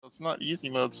It's not easy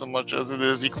mode so much as it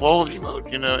is equality mode.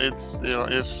 It's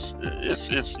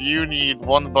if you need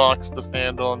one box to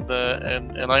stand on,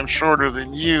 and I'm shorter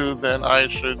than you, then I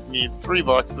should need 3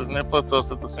 boxes, and it puts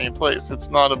us at the same place. It's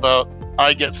not about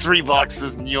I get 3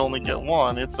 boxes and you only get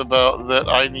 1. It's about that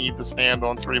I need to stand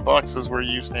on 3 boxes where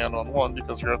you stand on 1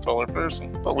 because you're a taller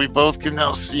person. But we both can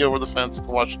now see over the fence to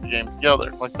watch the game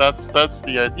together. Like that's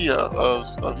the idea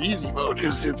of easy mode.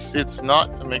 Is it's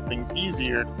not to make things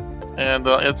easier. And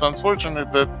it's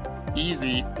unfortunate that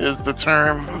easy is the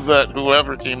term that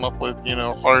whoever came up with,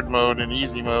 hard mode and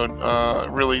easy mode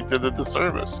really did a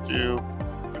disservice to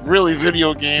really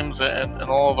video games and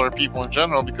all of our people in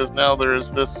general, because now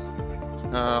there's this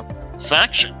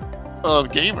faction of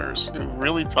gamers who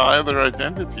really tie their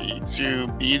identity to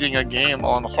beating a game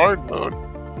on hard mode.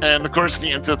 And of course,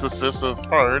 the antithesis of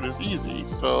hard is easy.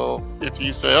 So if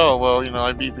you say, oh, well,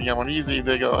 I beat the game on easy,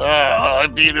 they go, I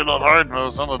beat it on hard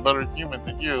mode, so I'm a better human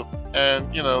than you.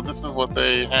 And, this is what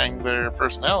they hang their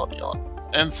personality on.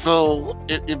 And so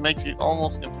it makes it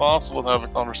almost impossible to have a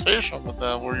conversation with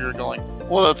them where you're going,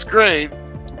 well, that's great,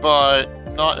 but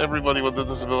not everybody with a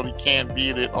disability can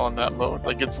beat it on that mode.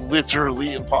 Like, it's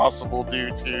literally impossible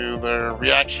due to their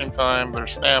reaction time, their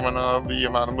stamina, the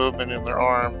amount of movement in their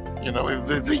arm.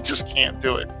 They just can't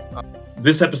do it.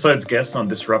 This episode's guest on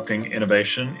Disrupting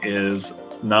Innovation is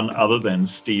none other than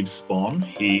Steve Spohn.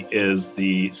 He is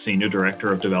the Senior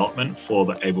Director of Development for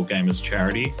the Able Gamers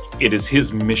charity. It is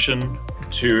his mission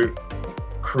to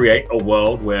create a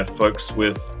world where folks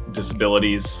with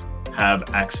disabilities have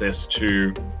access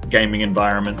to gaming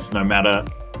environments no matter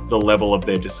the level of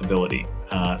their disability.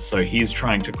 So he's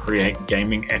trying to create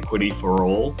gaming equity for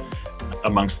all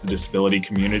amongst the disability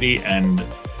community, and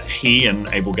he and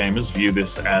Able Gamers view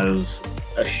this as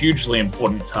a hugely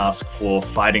important task for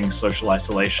fighting social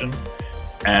isolation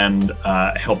and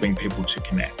helping people to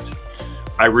connect.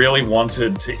 I really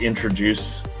wanted to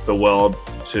introduce the world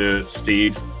to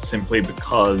Steve simply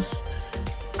because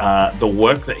the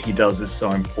work that he does is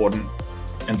so important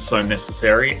and so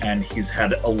necessary, and he's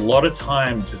had a lot of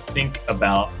time to think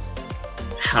about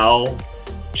how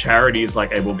charities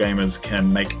like Able Gamers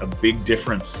can make a big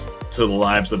difference to the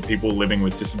lives of people living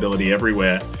with disability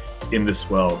everywhere in this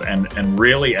world. And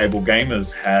really, Able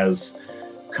Gamers has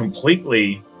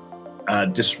completely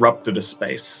disrupted a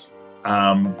space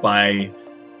by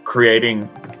creating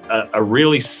a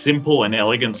really simple and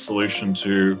elegant solution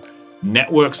to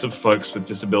networks of folks with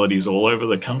disabilities all over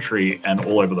the country and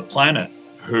all over the planet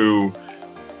who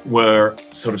were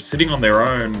sort of sitting on their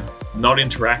own, not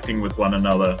interacting with one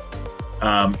another,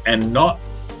 and not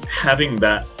having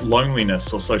that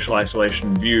loneliness or social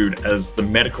isolation viewed as the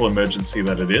medical emergency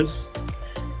that it is.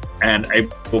 And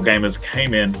Able Gamers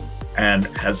came in and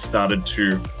has started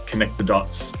to connect the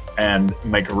dots and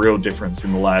make a real difference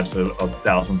in the lives of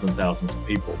thousands and thousands of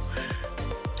people.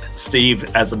 Steve,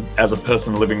 as a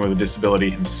person living with a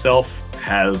disability himself,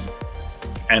 has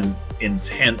an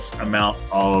intense amount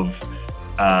of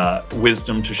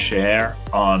wisdom to share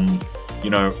on,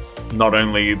 not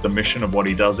only the mission of what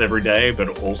he does every day,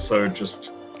 but also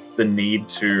just the need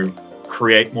to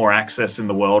create more access in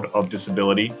the world of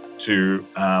disability to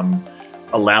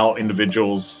allow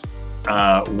individuals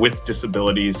with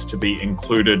disabilities to be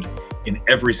included in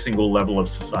every single level of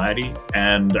society.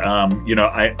 And,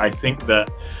 I think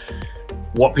that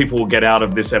what people will get out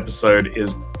of this episode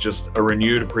is just a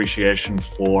renewed appreciation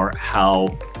for how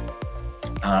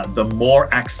the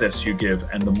more access you give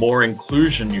and the more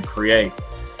inclusion you create,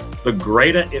 the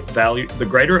greater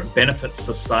it benefits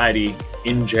society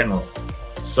in general.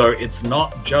 So it's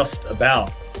not just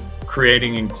about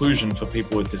creating inclusion for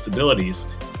people with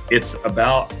disabilities. It's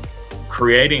about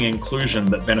creating inclusion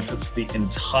that benefits the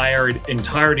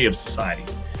entirety of society.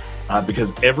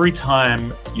 Because every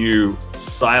time you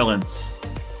silence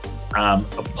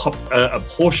a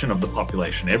portion of the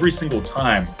population, every single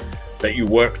time that you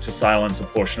work to silence a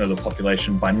portion of the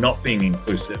population by not being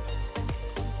inclusive,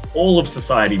 all of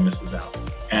society misses out.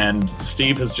 And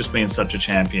Steve has just been such a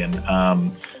champion.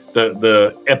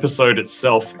 The episode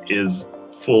itself is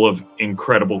full of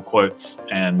incredible quotes.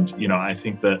 And, I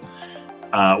think that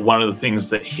one of the things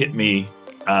that hit me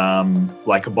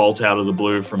like a bolt out of the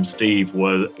blue from Steve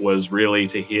was really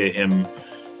to hear him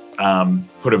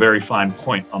put a very fine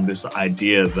point on this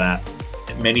idea that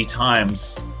many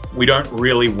times we don't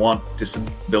really want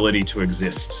disability to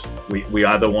exist. We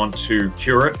either want to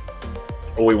cure it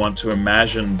or we want to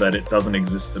imagine that it doesn't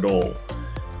exist at all,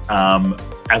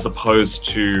 as opposed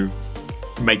to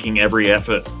making every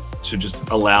effort to just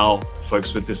allow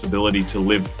folks with disability to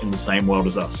live in the same world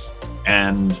as us.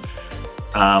 And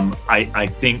I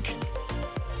think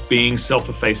being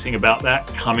self-effacing about that,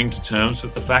 coming to terms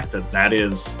with the fact that that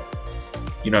is,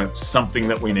 something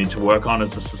that we need to work on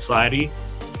as a society,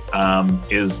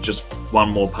 is just one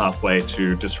more pathway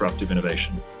to disruptive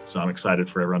innovation. So I'm excited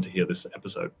for everyone to hear this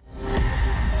episode.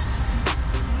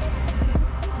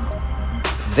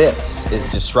 This is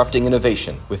Disrupting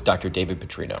Innovation with Dr. David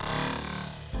Petrino.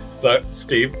 So,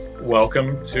 Steve,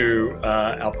 welcome to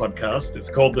our podcast. It's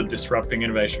called the Disrupting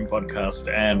Innovation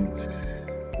Podcast, and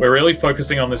we're really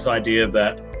focusing on this idea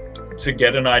that to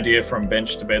get an idea from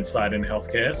bench to bedside in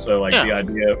healthcare, so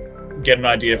get an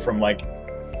idea from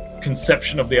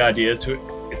conception of the idea to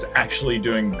it's actually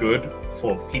doing good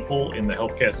for people in the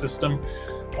healthcare system,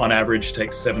 on average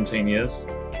takes 17 years.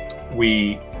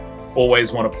 We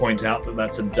always want to point out that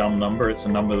that's a dumb number. It's a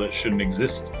number that shouldn't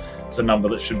exist. It's a number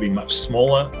that should be much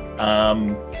smaller.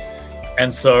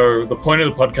 And so the point of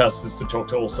the podcast is to talk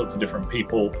to all sorts of different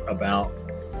people about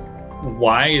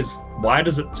why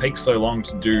does it take so long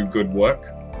to do good work?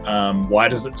 Why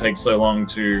does it take so long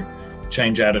to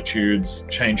change attitudes,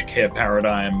 change care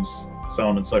paradigms, so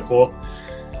on and so forth?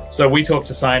 So we talk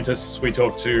to scientists, we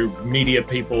talk to media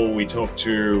people, we talk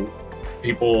to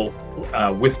people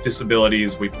with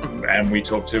disabilities, we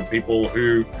talk to people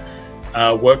who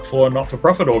work for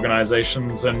not-for-profit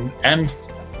organizations and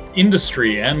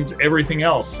industry and everything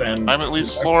else. And I'm at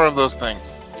least 4 of those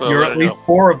things. So you're at least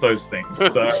 4 of those things.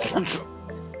 So I'm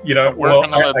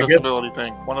working on that disability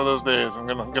thing. One of those days, I'm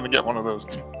gonna get one of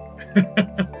those.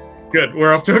 Good.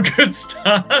 We're off to a good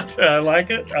start. I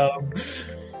like it.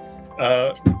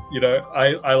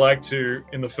 I like to,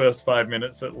 in the first 5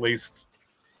 minutes at least,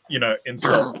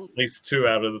 insult at least 2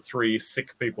 out of the 3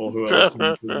 sick people who are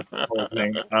listening to this whole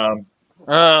thing.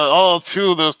 All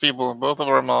 2 of those people, both of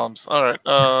our moms. All right.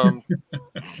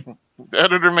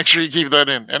 Editor, make sure you keep that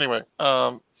in. Anyway,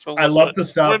 so I love to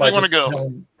start by just go?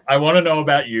 telling. I want to know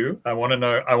about you. I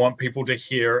want people to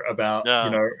hear about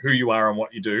who you are and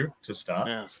what you do to start.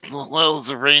 Yes. Well, it was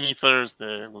a rainy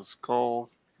Thursday. It was cold.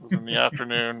 It was in the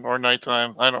afternoon or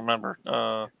nighttime. I don't remember.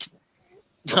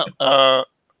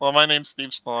 Well, my name's Steve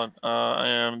Spohn. I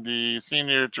am the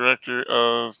Senior Director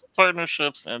of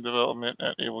Partnerships and Development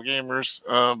at Able Gamers.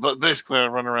 But basically, I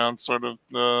run around sort of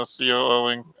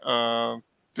COOing,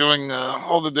 doing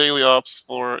all the daily ops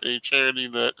for a charity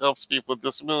that helps people with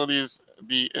disabilities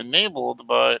be enabled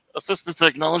by assistive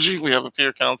technology. We have a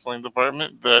peer counseling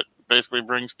department that basically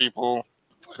brings people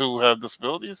who have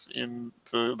disabilities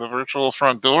into the virtual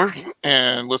front door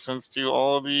and listens to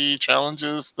all of the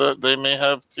challenges that they may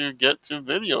have to get to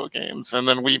video games. And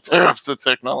then we pair up the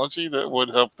technology that would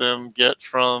help them get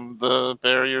from the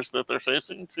barriers that they're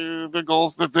facing to the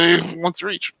goals that they want to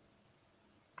reach.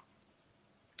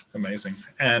 Amazing.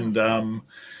 And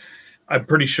I'm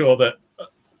pretty sure that,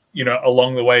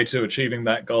 along the way to achieving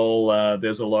that goal,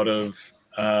 there's a lot of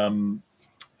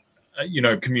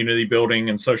community building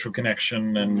and social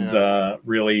connection and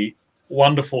really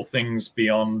wonderful things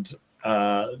beyond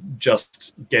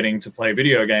just getting to play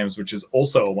video games, which is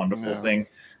also a wonderful thing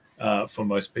for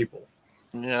most people.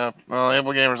 Yeah, well,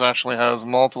 Able Gamers actually has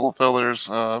multiple pillars.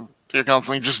 Peer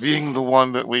counseling just being the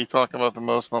one that we talk about the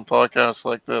most on podcasts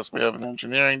like this. We have an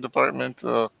engineering department.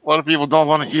 A lot of people don't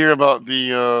want to hear about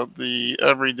the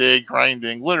everyday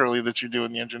grinding, literally, that you do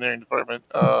in the engineering department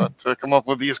to come up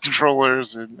with these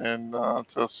controllers and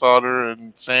to solder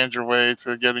and sand your way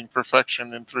to getting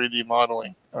perfection in 3D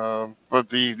modeling. But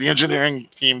the engineering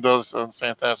team does a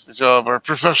fantastic job. Our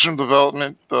professional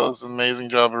development does an amazing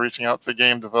job of reaching out to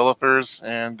game developers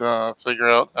and figure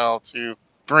out how to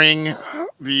bring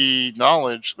the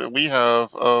knowledge that we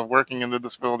have of working in the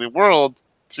disability world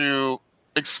to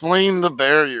explain the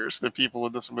barriers that people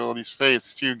with disabilities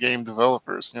face to game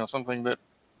developers. Something that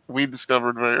we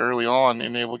discovered very early on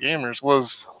in Able Gamers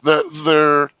was that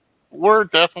there were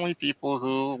definitely people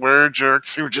who were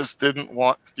jerks who just didn't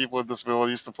want people with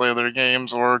disabilities to play their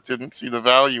games or didn't see the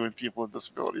value in people with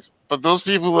disabilities. But those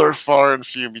people are far and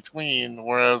few between,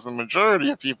 whereas the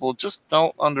majority of people just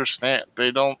don't understand.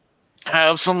 They don't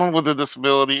have someone with a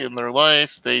disability in their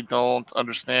life. They don't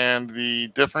understand the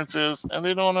differences, and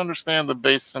they don't understand the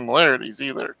base similarities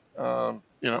either.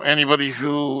 Anybody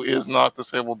who is not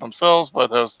disabled themselves but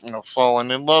has,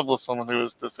 fallen in love with someone who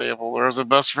is disabled, or has a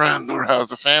best friend, or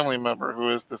has a family member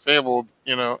who is disabled,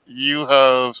 you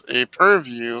have a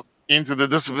purview into the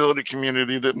disability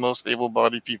community that most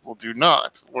able-bodied people do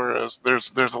not. Whereas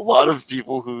there's a lot of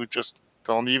people who just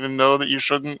don't even know that you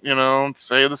shouldn't,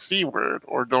 say the C word,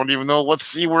 or don't even know what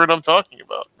C word I'm talking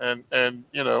about. And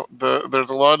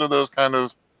there's a lot of those kind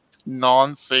of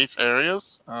non-safe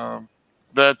areas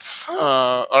that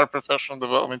our professional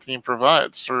development team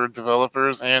provides for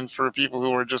developers and for people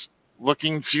who are just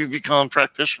looking to become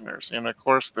practitioners in a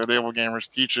course that Able Gamers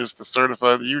teaches to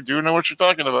certify that you do know what you're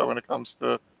talking about when it comes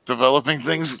to developing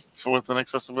things with an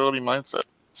accessibility mindset.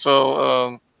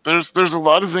 So there's a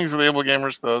lot of things that Able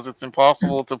Gamers does. It's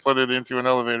impossible to put it into an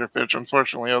elevator pitch,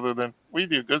 unfortunately, other than we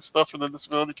do good stuff for the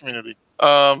disability community.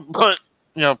 But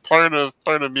part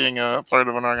of being a part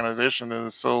of an organization that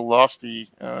is so lofty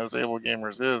as Able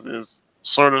Gamers is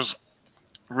sort of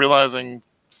realizing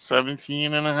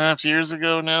 17 and a half years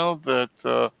ago now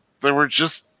that there were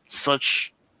just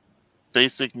such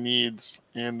basic needs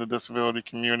in the disability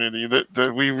community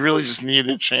that we really just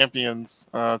needed champions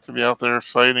to be out there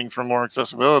fighting for more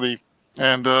accessibility.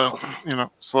 And,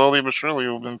 slowly but surely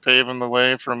we've been paving the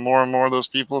way for more and more of those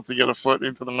people to get a foot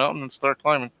into the mountain and start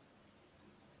climbing.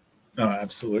 Oh,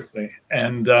 absolutely.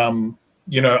 And,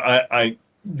 I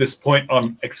this point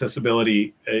on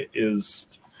accessibility is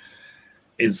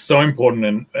so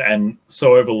important and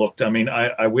so overlooked. I mean,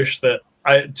 I wish that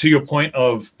to your point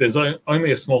of there's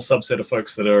only a small subset of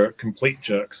folks that are complete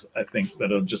jerks, I think,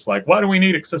 that are just like, why do we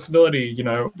need accessibility?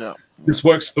 This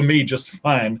works for me just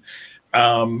fine.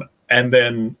 And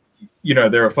then,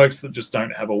 there are folks that just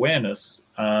don't have awareness.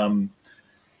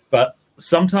 But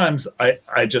sometimes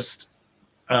I just,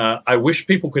 I wish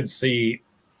people could see,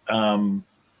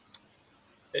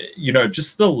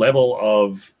 just the level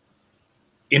of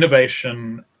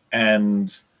innovation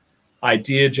and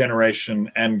idea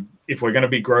generation, and if we're going to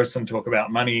be gross and talk about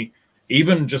money,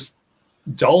 even just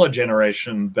dollar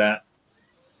generation that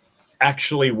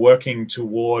actually working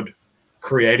toward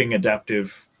creating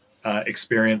adaptive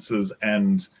experiences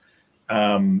and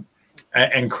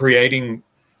creating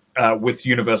with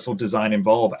universal design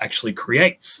involved actually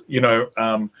creates,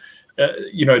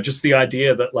 just the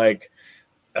idea that like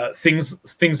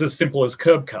things as simple as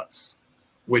curb cuts,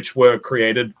 which were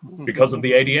created because of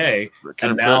the ADA.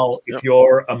 And now if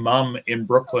you're a mum in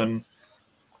Brooklyn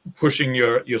pushing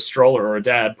your stroller, or a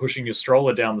dad pushing your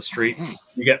stroller down the street,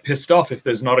 you get pissed off if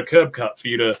there's not a curb cut for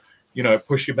you to,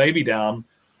 push your baby down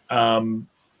rather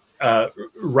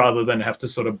than have to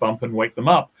sort of bump and wake them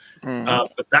up.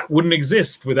 But that wouldn't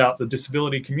exist without the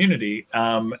disability community.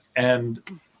 I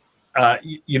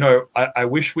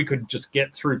wish we could just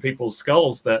get through people's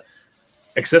skulls that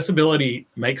accessibility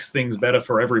makes things better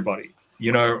for everybody.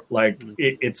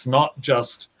 It's not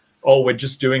just, oh, we're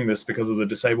just doing this because of the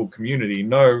disabled community.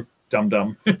 No,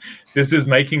 dum-dum. This is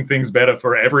making things better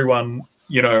for everyone,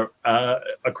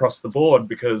 across the board,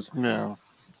 because,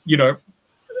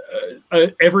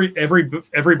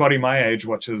 everybody my age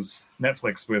watches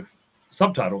Netflix with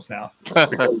subtitles now.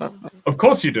 Because of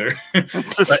course you do.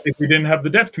 But if we didn't have the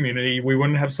deaf community, we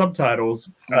wouldn't have subtitles,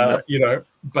 but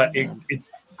it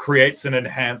creates an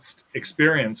enhanced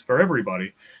experience for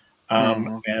everybody.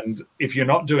 And if you're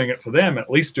not doing it for them, at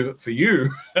least do it for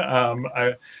you.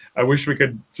 I wish we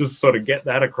could just sort of get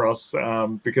that across,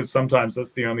 because sometimes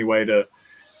that's the only way to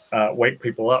wake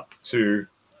people up to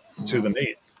the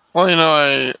needs.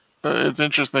 Well, it's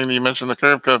interesting that you mentioned the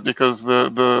curb cut, because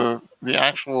the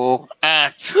actual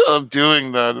act of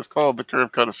doing that is called the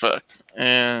curb cut effect.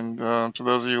 And to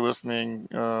those of you listening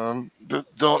that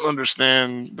don't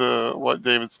understand what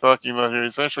David's talking about here,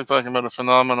 he's actually talking about a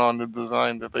phenomenon in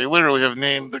design that they literally have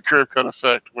named the curb cut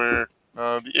effect, where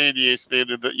the ADA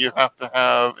stated that you have to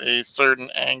have a certain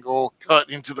angle cut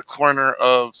into the corner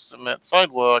of cement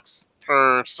sidewalks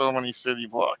per so many city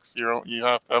blocks. You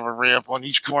have to have a ramp on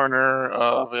each corner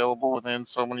available within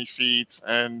so many feet,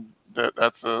 and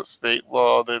that's a state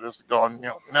law that has gone,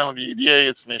 now the ADA,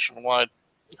 it's nationwide.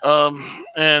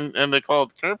 And they call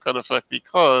it the curb cut effect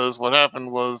because what happened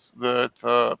was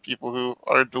that people who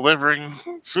are delivering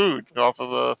food off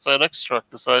of a FedEx truck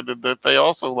decided that they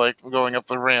also like going up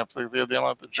the ramp. They don't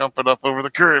have to jump it up over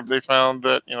the curb. They found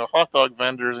that, hot dog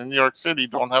vendors in New York City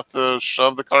don't have to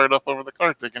shove the cart up over the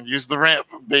cart. They can use the ramp.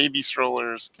 Baby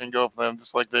strollers can go up them,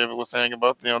 just like David was saying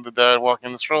about, the dad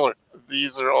walking the stroller.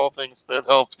 These are all things that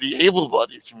help the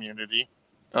able-bodied community.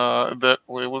 That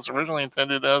was originally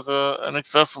intended as an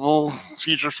accessible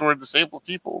feature for disabled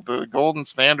people. The golden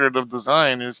standard of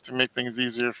design is to make things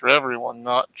easier for everyone,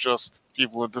 not just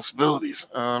people with disabilities.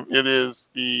 It is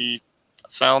the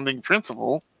founding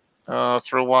principle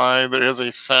for why there is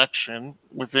a faction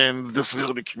within the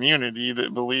disability community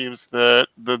that believes that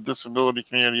the disability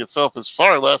community itself is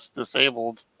far less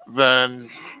disabled than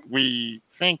we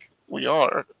think we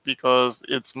are, because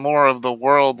it's more of the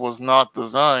world was not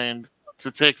designed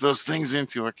to take those things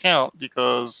into account,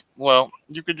 because, well,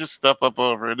 you could just step up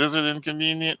over it. Is it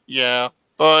inconvenient? Yeah.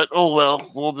 But oh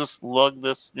well, we'll just lug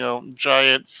this,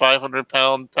 giant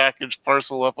 500-pound package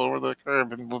parcel up over the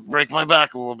curb and we'll break my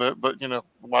back a little bit. But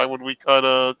why would we cut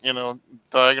a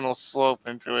diagonal slope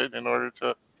into it in order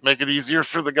to make it easier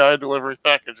for the guy delivering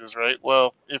packages, right?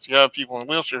 Well, if you have people in a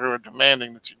wheelchair who are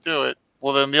demanding that you do it,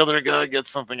 well, then the other guy gets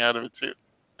something out of it too.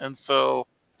 And so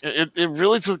it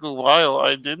really took a while.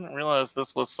 I didn't realize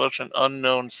this was such an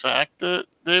unknown fact that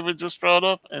David just brought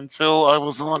up until I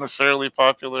was on a fairly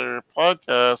popular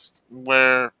podcast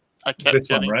where I kept This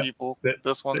one, getting right? people.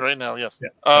 This one right now, yes.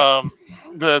 Yeah.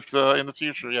 That in the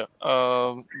future, yeah.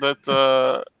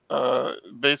 That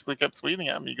basically kept tweeting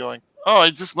at me going, "Oh, I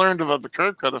just learned about the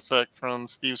curb cut effect from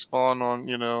Steve Spohn on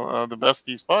the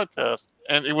Besties podcast,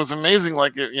 and it was amazing.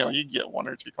 Like you get 1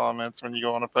 or 2 comments when you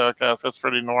go on a podcast. That's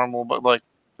pretty normal, but like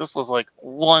this was like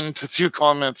 1 to 2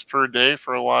 comments per day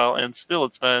for a while, and still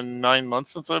it's been 9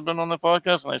 months since I've been on the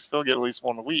podcast, and I still get at least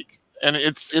 1 a week. And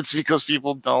it's because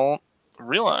people don't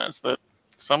realize that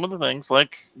some of the things,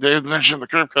 like Dave mentioned, the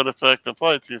curb cut effect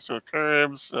apply to. So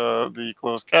curbs, the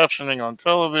closed captioning on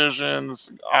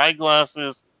televisions,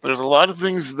 eyeglasses. There's a lot of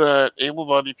things that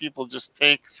able-bodied people just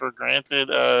take for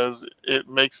granted as it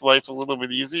makes life a little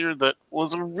bit easier that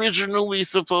was originally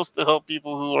supposed to help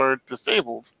people who are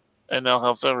disabled and now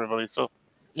helps everybody. So,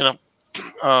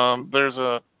 there's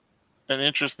an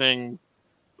interesting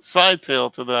side tale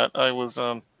to that. I was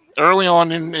early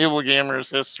on in Able Gamers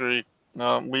history.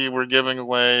 We were giving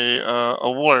away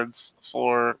awards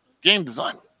for game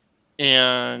design.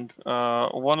 And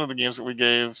one of the games that we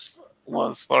gave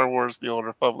was Star Wars The Old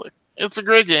Republic. It's a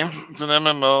great game. It's an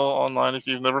MMO online. If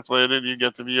you've never played it, you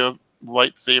get to be a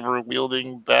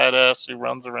lightsaber-wielding badass who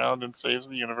runs around and saves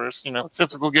the universe.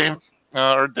 Typical game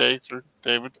or day for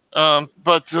David.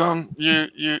 But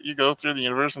you go through the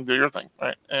universe and do your thing,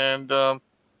 right? And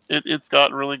it's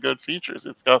got really good features.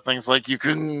 It's got things like you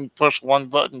can push 1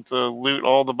 button to loot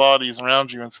all the bodies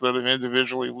around you instead of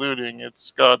individually looting.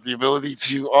 It's got the ability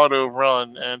to auto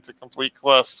run and to complete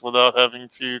quests without having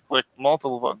to click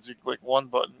multiple buttons. You click 1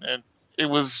 button, and it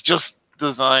was just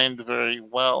designed very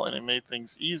well, and it made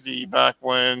things easy back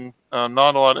when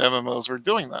not a lot of MMOs were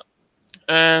doing that.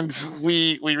 And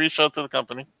we reached out to the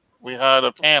company. We had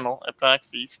a panel at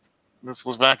PAX East. This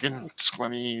was back in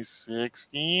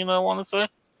 2016, I want to say.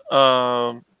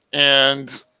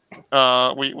 And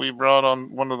we brought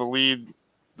on one of the lead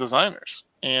designers,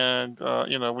 and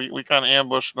we kind of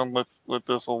ambushed them with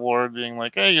this award, being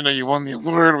like, hey, you won the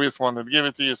award. We just wanted to give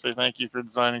it to you, say thank you for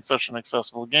designing such an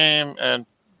accessible game. And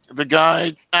the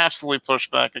guy absolutely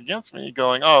pushed back against me,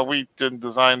 going, oh, we didn't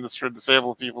design this for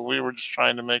disabled people. We were just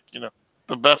trying to make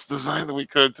the best design that we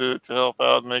could to help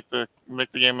out and make the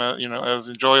game as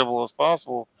enjoyable as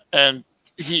possible. And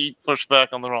he pushed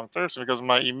back on the wrong person, because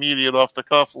my immediate off the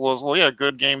cuff was, well, yeah,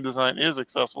 good game design is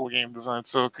accessible game design.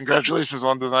 So congratulations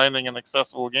on designing an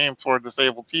accessible game for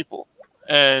disabled people.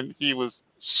 And he was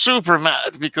super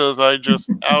mad because I just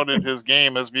outed his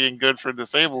game as being good for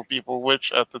disabled people,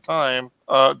 which at the time,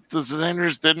 the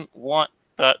designers didn't want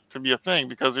that to be a thing,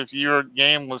 because if your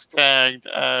game was tagged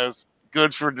as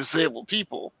good for disabled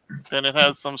people, then it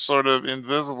has some sort of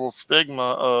invisible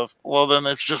stigma of, well, then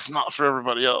it's just not for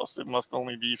everybody else. It must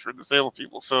only be for disabled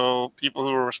people. So people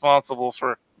who were responsible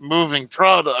for moving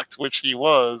product, which he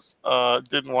was,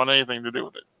 didn't want anything to do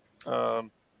with it.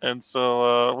 And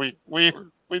so we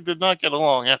did not get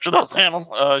along after that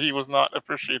panel. He was not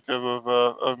appreciative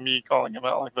of me calling him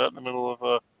out like that in the middle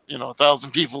of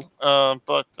 1,000 people.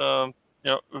 But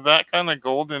that kind of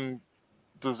golden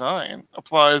design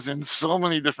applies in so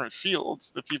many different fields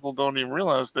that people don't even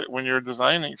realize that when you're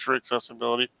designing for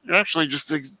accessibility, you're actually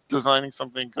just designing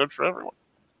something good for everyone.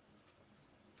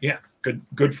 Yeah,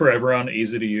 good for everyone,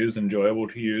 easy to use, enjoyable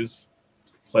to use,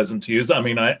 pleasant to use. I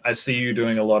mean, I see you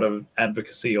doing a lot of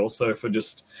advocacy also for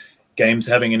just games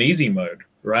having an easy mode,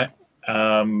 right?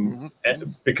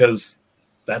 Because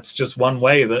that's just one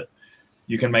way that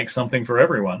you can make something for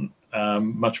everyone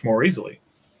much more easily.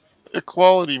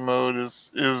 Equality mode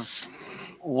is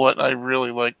what I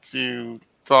really like to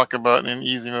talk about in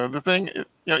easy mode. The thing,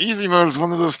 easy mode is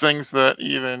one of those things that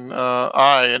even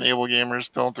I and Able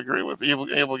Gamers don't agree with.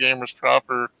 Able Gamers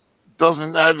proper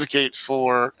doesn't advocate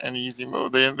for an easy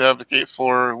mode. They advocate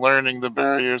for learning the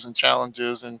barriers and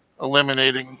challenges and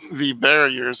eliminating the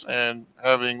barriers and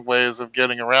having ways of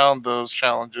getting around those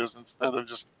challenges instead of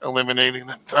just eliminating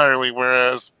them entirely.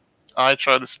 Whereas I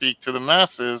try to speak to the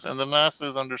masses, and the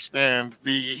masses understand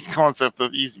the concept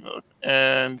of easy mode.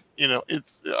 And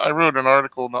I wrote an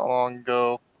article not long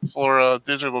ago for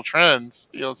digital trends,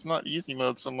 it's not easy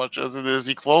mode so much as it is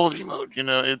equality mode.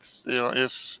 It's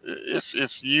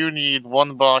if you need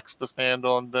one box to stand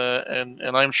on and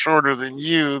I'm shorter than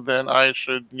you, then I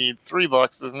should need three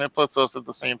boxes, and it puts us at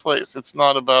the same place. It's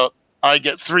not about I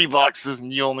get three boxes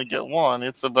and you only get one.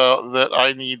 It's about that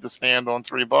I need to stand on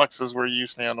three boxes where you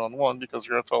stand on one because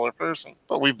you're a taller person.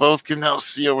 But we both can now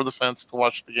see over the fence to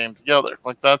watch the game together.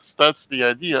 Like that's the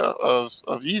idea of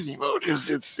easy mode. Is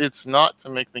it's not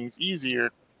to make things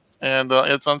easier, and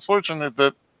it's unfortunate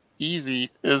that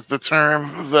easy is the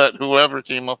term that whoever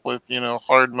came up with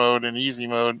hard mode and easy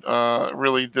mode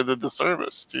really did a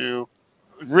disservice to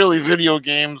really video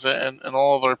games and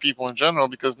all of our people in general,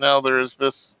 because now there is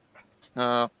this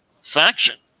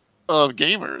faction of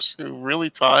gamers who really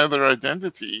tie their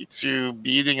identity to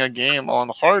beating a game on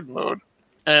hard mode.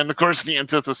 And of course, the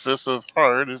antithesis of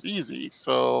hard is easy.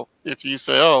 So if you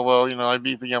say, "Oh, well, I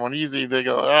beat the game on easy," they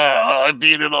go, "Ah, I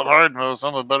beat it on hard mode, so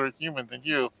I'm a better human than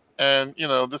you." And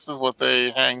this is what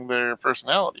they hang their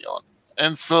personality on.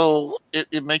 And so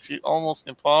it makes it almost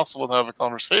impossible to have a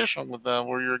conversation with them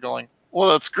where you're going, "Well,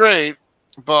 that's great,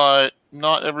 but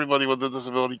not everybody with a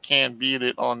disability can beat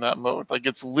it on that mode." Like,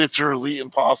 it's literally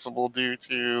impossible due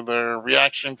to their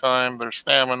reaction time, their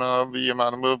stamina, the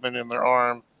amount of movement in their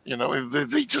arm.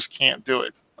 They just can't do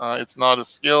it. It's not a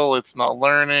skill. It's not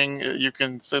learning. You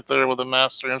can sit there with a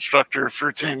master instructor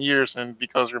for 10 years, and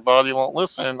because your body won't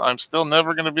listen, I'm still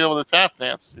never going to be able to tap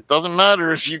dance. It doesn't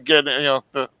matter if you get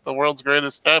the world's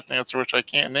greatest tap dancer, which I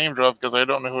can't name drop because I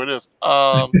don't know who it is,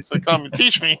 to come and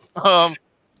teach me. I'm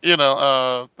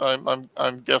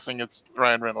guessing it's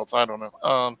Ryan Reynolds. I don't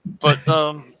know.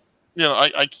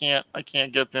 I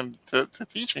can't get them to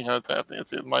teach me how to tap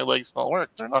dance. My legs don't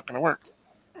work. They're not going to work.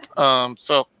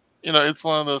 So it's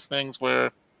one of those things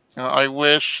where I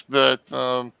wish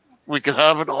that we could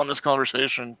have an honest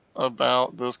conversation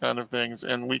about those kind of things,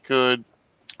 and we could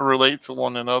relate to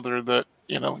one another that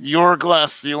your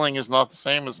glass ceiling is not the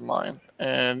same as mine,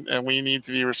 and we need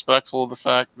to be respectful of the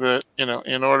fact that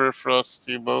in order for us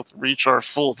to both reach our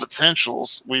full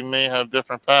potentials, we may have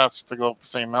different paths to go up the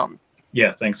same mountain.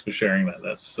 Yeah, thanks for sharing that.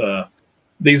 That's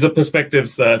these are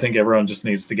perspectives that I think everyone just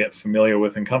needs to get familiar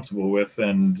with and comfortable with,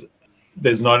 and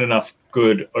there's not enough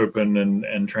good, open,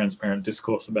 and transparent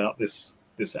discourse about this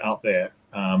out there.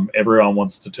 Everyone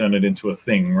wants to turn it into a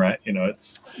thing, right?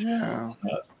 It's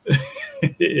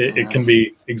it can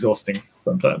be exhausting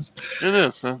sometimes. It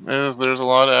is. There's a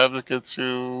lot of advocates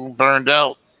who burned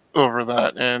out over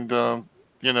that, and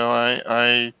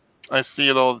I see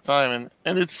it all the time,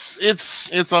 and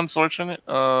it's unfortunate.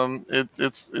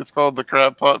 It's called the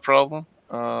crab pot problem.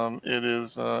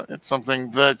 It's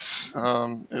something that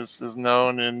is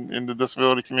known in the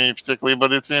disability community particularly,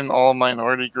 but it's in all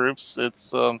minority groups.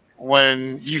 It's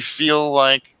when you feel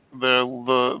like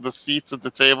the seats at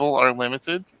the table are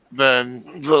limited, then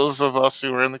those of us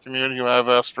who are in the community who have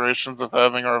aspirations of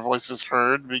having our voices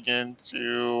heard begin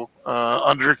to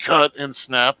undercut and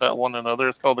snap at one another.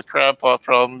 It's called the crab pot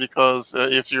problem because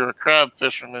if you're a crab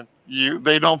fisherman,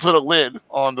 they don't put a lid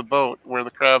on the boat where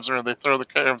the crabs are. They throw the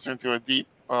crabs into a deep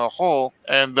hole,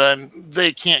 and then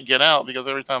they can't get out because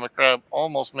every time a crab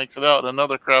almost makes it out,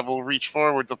 another crab will reach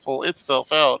forward to pull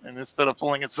itself out, and instead of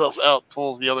pulling itself out,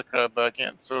 pulls the other crab back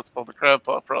in. So it's called the crab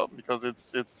pot problem because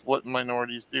it's what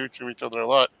minorities do to each other a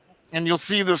lot. And you'll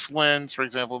see this when, for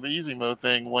example, the easy mode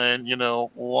thing, when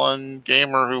one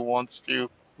gamer who wants to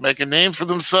make a name for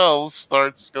themselves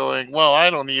starts going, "Well, I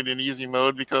don't need an easy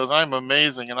mode because I'm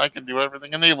amazing and I can do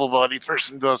everything an able-bodied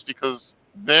person does," because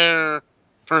their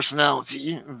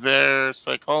personality, their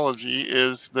psychology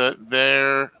is that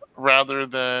rather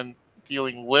than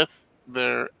dealing with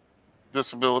their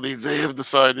disability, they have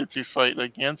decided to fight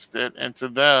against it, and to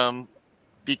them,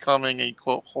 becoming a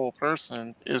quote whole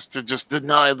person is to just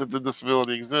deny that the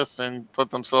disability exists and put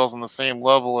themselves on the same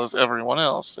level as everyone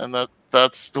else, and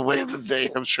that's the way that they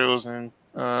have chosen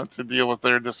to deal with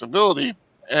their disability.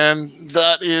 And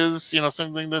that is,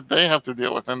 something that they have to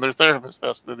deal with, and their therapist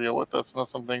has to deal with. That's not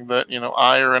something that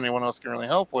I or anyone else can really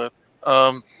help with.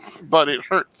 But it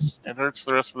hurts. It hurts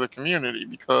the rest of the community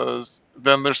because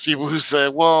then there's people who say,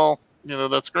 "Well,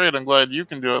 that's great. I'm glad you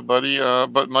can do it, buddy.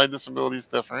 But my disability is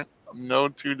different. No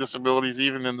two disabilities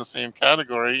even in the same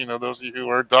category. Those of you who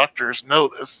are doctors know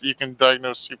this. You can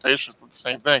diagnose two patients with the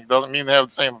same thing. Doesn't mean they have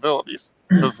the same abilities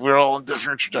because we're all in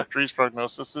different trajectories.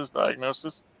 Prognosis is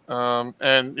diagnosis."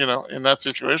 And in that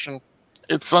situation,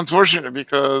 it's unfortunate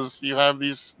because you have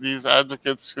these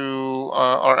advocates who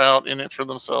are out in it for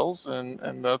themselves,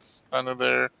 and that's kind of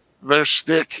their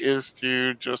shtick is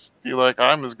to just be like,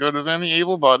 "I'm as good as any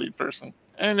able-bodied person."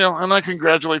 And and I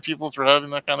congratulate people for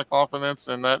having that kind of confidence,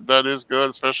 and that is good,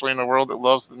 especially in a world that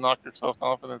loves to knock your self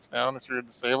confidence down if you're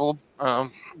disabled.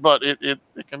 But it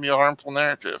can be a harmful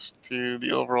narrative to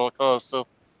the overall cause. So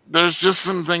there's just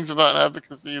some things about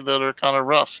advocacy that are kind of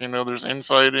rough. There's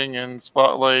infighting and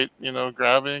spotlight,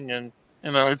 grabbing, and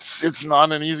it's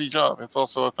not an easy job. It's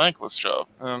also a thankless job.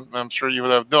 I'm sure you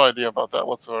would have no idea about that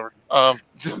whatsoever.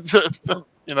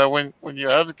 When you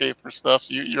advocate for stuff,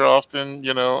 you're often,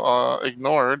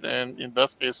 ignored, and in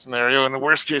best case scenario, in the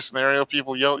worst case scenario,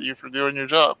 people yell at you for doing your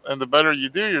job. And the better you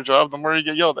do your job, the more you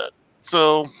get yelled at.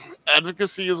 So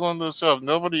advocacy is one of those jobs.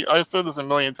 I've said this a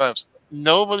million times.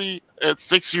 Nobody at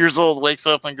 6 years old wakes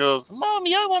up and goes,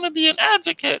 "Mommy, I want to be an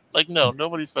advocate." Like, no,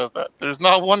 nobody says that. There's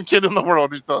not one kid in the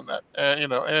world who's done that.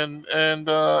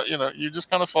 You just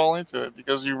kind of fall into it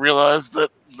because you realize that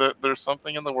there's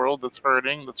something in the world that's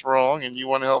hurting, that's wrong, and you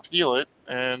want to help heal it,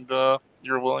 and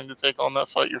you're willing to take on that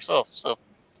fight yourself. So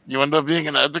you end up being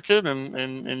an advocate,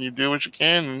 and you do what you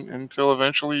can until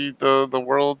eventually the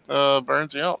world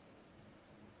burns you out.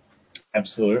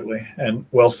 Absolutely. And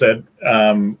well said.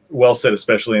 Well said,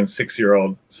 especially in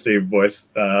 6-year-old Steve voice.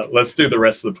 Let's do the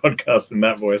rest of the podcast in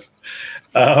that voice.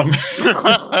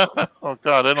 Oh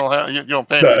God, I don't have you don't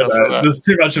pay me enough for that. There's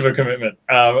too much of a commitment.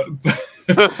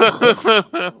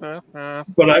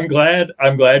 But I'm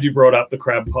glad you brought up the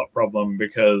crab pot problem,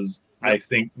 because I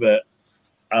think that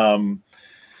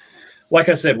like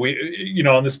I said, we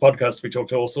on this podcast we talk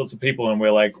to all sorts of people, and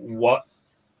we're like, what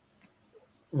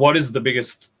is the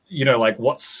biggest,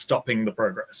 what's stopping the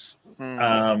progress?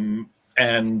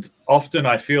 And often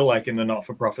I feel like in the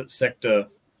not-for-profit sector,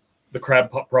 the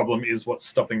crab pot problem is what's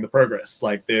stopping the progress.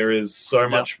 Like, there is so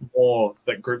much more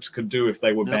that groups could do if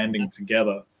they were banding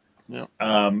together.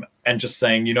 And just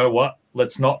saying, you know what,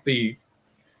 let's not be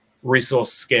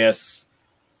resource scarce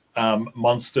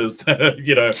monsters that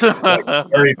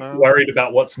are worried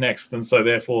about what's next. And so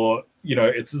therefore,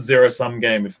 it's a zero-sum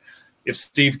game. If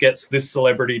Steve gets this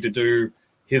celebrity to do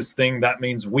his thing, that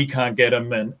means we can't get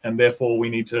him, and therefore we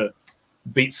need to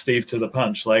beat Steve to the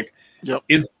punch. Like,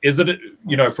 is it,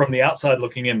 from the outside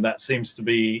looking in, that seems to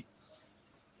be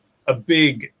a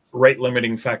big rate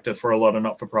limiting factor for a lot of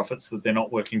not-for-profits, that they're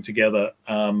not working together.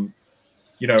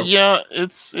 Yeah,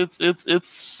 it's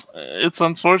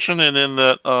unfortunate in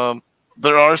that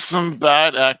there are some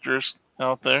bad actors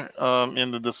out there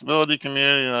in the disability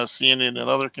community, and I've seen it in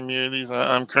other communities.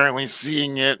 I'm currently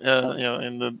seeing it,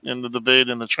 in the debate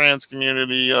in the trans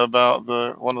community about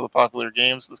one of the popular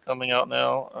games that's coming out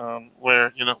now,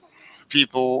 where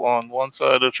people on one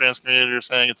side of the trans community are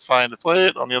saying it's fine to play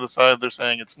it, on the other side they're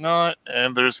saying it's not,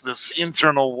 and there's this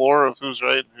internal war of who's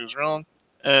right and who's wrong,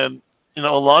 and a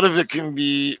lot of it can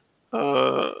be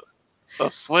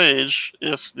assuaged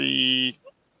if the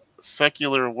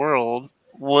secular world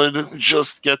would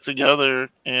just get together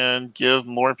and give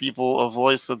more people a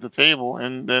voice at the table,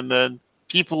 and then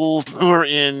people who are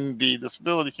in the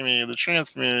disability community, the trans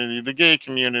community, the gay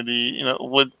community,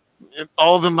 would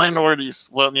all the minorities,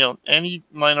 any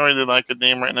minority that I could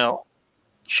name right now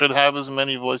should have as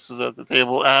many voices at the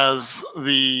table as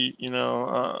the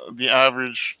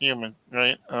average human,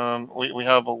 right? We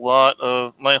have a lot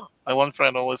of my one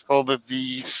friend always called it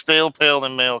the stale, pale,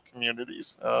 and male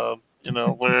communities.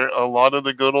 Where a lot of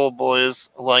the good old boys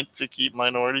like to keep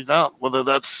minorities out, whether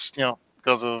that's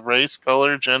because of race,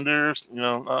 color, gender,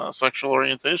 sexual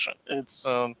orientation. I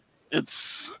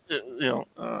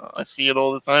see it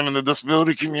all the time in the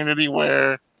disability community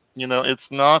where it's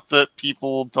not that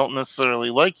people don't necessarily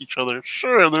like each other.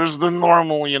 Sure, there's the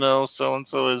normal, so and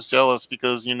so is jealous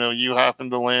because you happen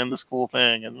to land this cool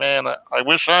thing, and man, I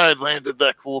wish I had landed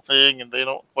that cool thing, and they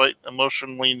don't quite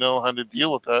emotionally know how to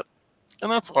deal with that.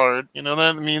 And that's hard,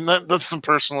 that's some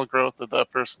personal growth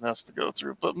that person has to go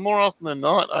through. But more often than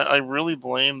not, I really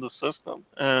blame the system.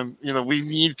 And, we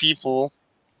need people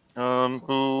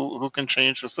who can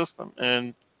change the system.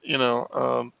 And,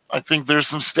 I think there's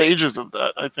some stages of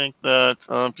that. I think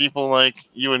that people like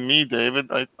you and me, David,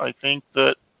 I think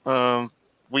that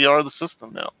we are the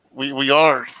system now. We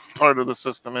are part of the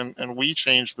system, and we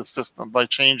change the system by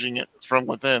changing it from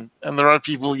within. And there are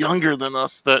people younger than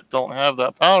us that don't have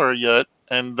that power yet,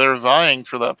 and they're vying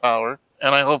for that power.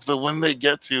 And I hope that when they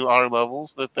get to our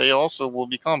levels, that they also will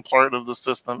become part of the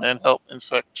system and help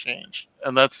infect change.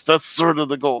 And that's sort of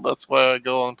the goal. That's why I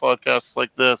go on podcasts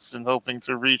like this, and hoping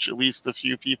to reach at least a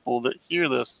few people that hear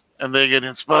this, and they get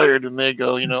inspired, and they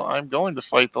go, I'm going to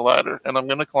fight the ladder, and I'm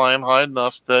going to climb high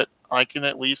enough that I can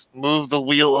at least move the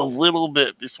wheel a little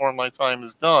bit before my time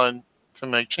is done to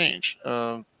make change.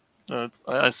 I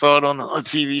saw it on a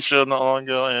TV show not long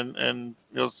ago, and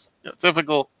it was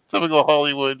typical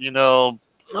Hollywood,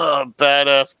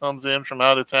 badass comes in from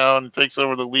out of town and takes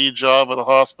over the lead job at a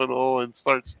hospital and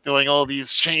starts doing all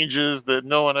these changes that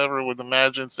no one ever would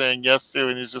imagine saying yes to,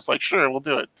 and he's just like, sure, we'll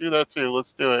do it, do that too,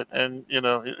 let's do it. And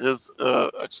his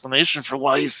explanation for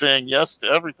why he's saying yes to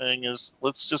everything is,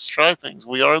 let's just try things.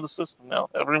 We are the system now.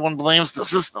 Everyone blames the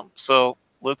system, so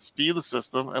let's be the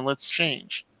system and let's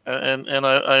change. And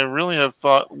I really have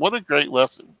thought, what a great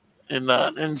lesson in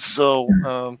that. And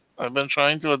so I've been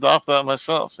trying to adopt that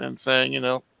myself and saying,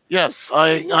 yes,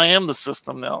 I am the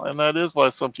system now. And that is why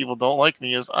some people don't like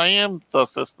me, is I am the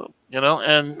system,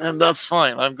 and that's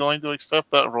fine. I'm going to accept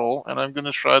that role, and I'm going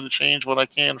to try to change what I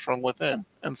can from within.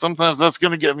 And sometimes that's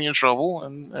going to get me in trouble,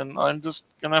 and I'm just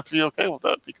going to have to be okay with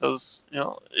that, because,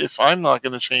 if I'm not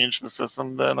going to change the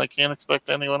system, then I can't expect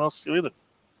anyone else to either.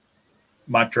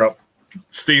 Mic drop.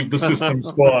 Steve, the system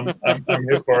Spohn. I'm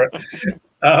here for it.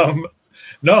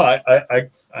 No,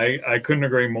 I couldn't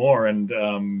agree more. And,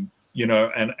 and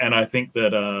I think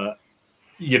that,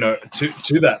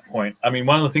 to that point, I mean,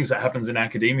 one of the things that happens in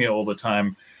academia all the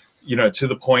time, to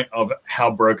the point of how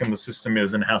broken the system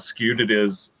is and how skewed it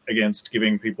is against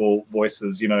giving people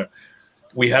voices,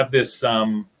 we have this,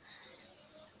 in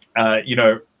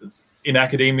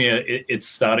academia, it's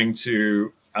starting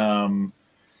to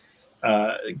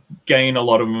gain a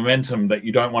lot of momentum that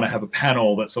you don't want to have a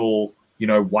panel that's all,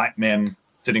 white men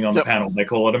sitting on the panel. They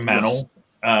call it a manel.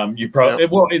 Yes.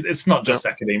 It's not just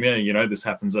academia, this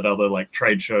happens at other like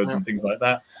trade shows and things like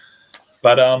that.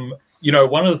 But,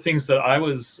 one of the things that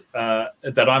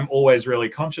that I'm always really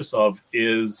conscious of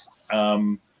is,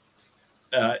 the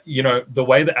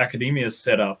way that academia is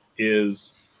set up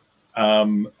is,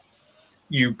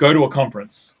 you go to a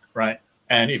conference, right?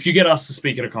 And if you get asked to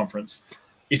speak at a conference,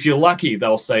 if you're lucky,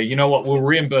 they'll say, you know what, we'll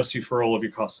reimburse you for all of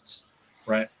your costs,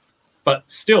 right? But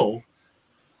still,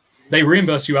 they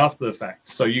reimburse you after the fact.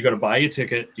 So you got to buy your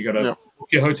ticket, you got to book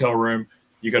your hotel room,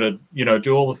 you got to,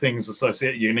 do all the things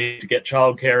associated. You need to get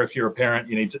childcare if you're a parent.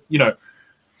 You need to,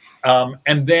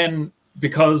 and then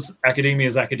because academia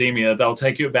is academia, they'll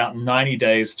take you about 90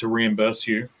 days to reimburse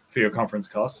you for your conference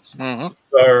costs. Mm-hmm.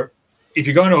 So if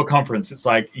you're going to a conference, it's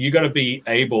like you got to be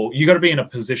in a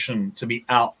position to be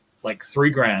out like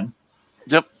 $3,000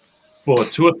 for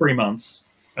 2 or 3 months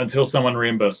until someone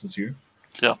reimburses you.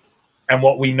 Yeah. And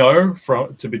what we know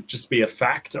just be a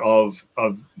fact of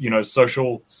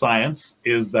social science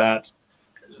is that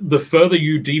the further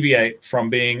you deviate from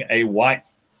being a white,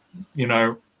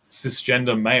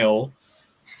 cisgender male,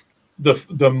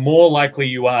 the more likely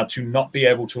you are to not be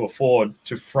able to afford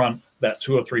to front that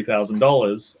 $2,000 or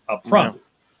 $3,000 up front.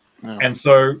 Yeah. And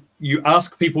so you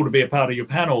ask people to be a part of your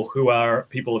panel who are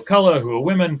people of color, who are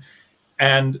women,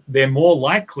 and they're more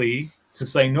likely to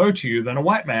say no to you than a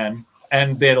white man,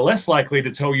 and they're less likely to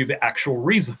tell you the actual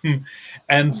reason.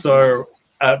 And so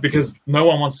because no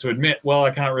one wants to admit, well,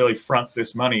 I can't really front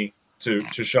this money to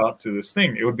show up to this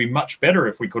thing. It would be much better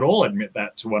if we could all admit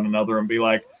that to one another and be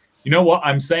like, you know what,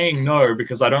 I'm saying no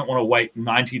because I don't want to wait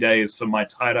 90 days for my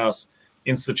tight-ass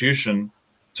institution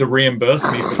to reimburse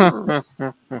me for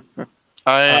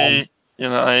I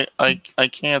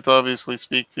can't obviously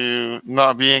speak to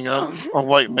not being a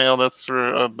white male. That's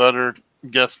for a better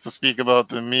guest to speak about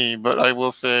than me. But I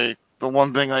will say the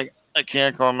one thing I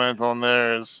can't comment on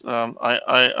there is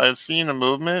I've seen a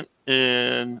movement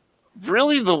in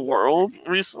really the world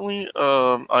recently.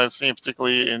 I've seen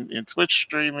particularly in Twitch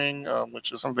streaming,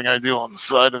 which is something I do on the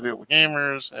side of Able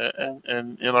Gamers,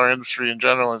 and in our industry in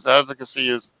general, as advocacy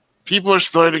is. People are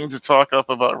starting to talk up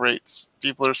about rates.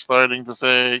 People are starting to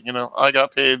say, I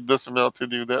got paid this amount to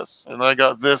do this, and I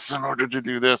got this in order to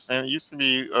do this. And it used to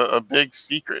be a big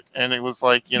secret. And it was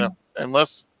like,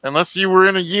 unless you were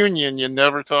in a union, you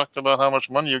never talked about how much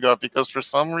money you got, because for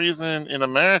some reason in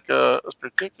America,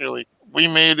 particularly, we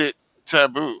made it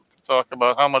taboo to talk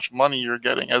about how much money you're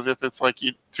getting, as if it's like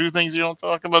two things you don't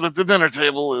talk about at the dinner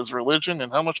table is religion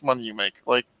and how much money you make.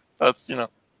 Like that's,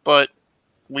 but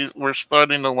we're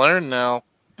starting to learn now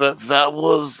that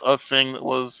was a thing that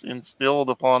was instilled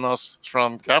upon us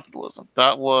from capitalism.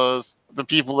 That was the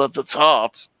people at the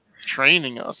top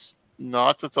training us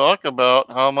not to talk about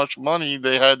how much money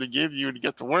they had to give you to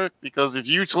get to work. Because if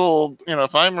you told,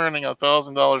 if I'm earning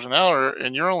 $1,000 an hour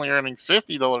and you're only earning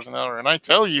 $50 an hour, and I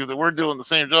tell you that we're doing the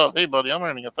same job, hey buddy, I'm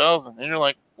earning 1,000, and you're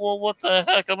like, well, what the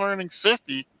heck? I'm earning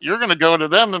 50. You're gonna go to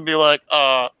them and be like,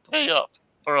 pay up,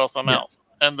 or else I'm out.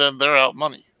 And then they're out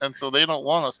money. And so they don't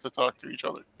want us to talk to each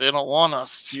other. They don't want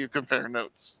us to compare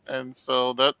notes. And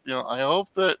so that, I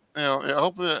hope that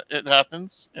it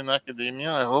happens in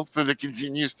academia. I hope that it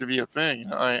continues to be a thing.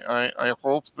 I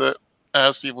hope that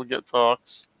as people get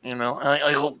talks,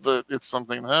 I hope that it's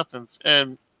something that happens.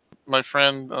 And my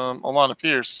friend Alana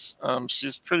Pierce.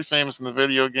 She's pretty famous in the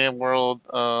video game world.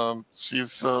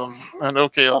 She's an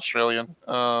okay Australian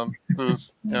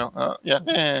who's who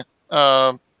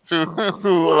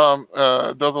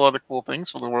does a lot of cool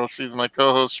things for the world. She's my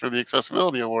co-host for the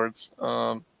Accessibility Awards.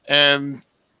 And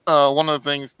one of the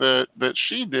things that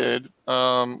she did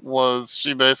was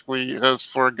she basically has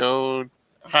foregoed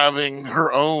having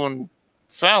her own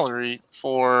salary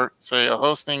for, say, a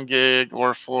hosting gig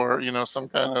or for some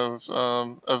kind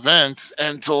of event,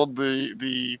 and told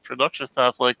the production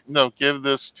staff, like, no, give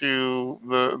this to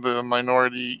the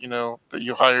minority that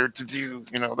you hired to do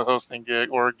the hosting gig,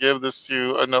 or give this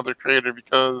to another creator,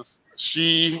 because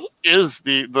she is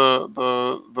the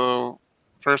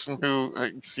person who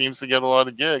seems to get a lot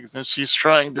of gigs, and she's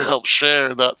trying to help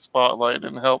share that spotlight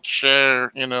and help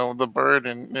share the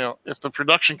burden. If the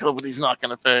production company's not going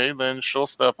to pay, then she'll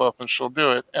step up and she'll do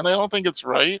it. And I don't think it's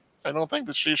right. I don't think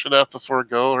that she should have to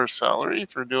forego her salary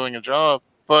for doing a job.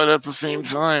 But at the same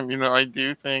time, I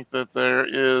do think that there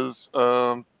is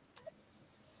a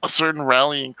certain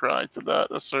rallying cry to that.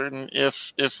 A certain,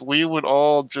 if we would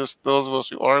all, just those of us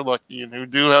who are lucky and who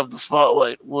do have the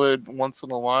spotlight, would once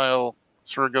in a while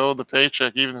forgo the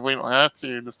paycheck, even if we don't have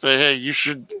to say, hey, you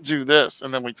should do this,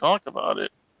 and then we talk about it,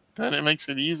 then it makes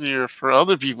it easier for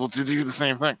other people to do the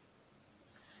same thing.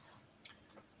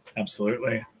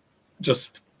 Absolutely.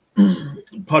 Just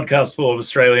podcast full of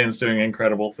Australians doing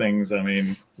incredible things. I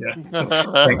mean, yeah.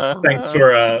 Thanks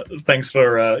for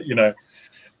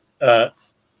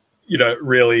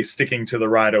really sticking to the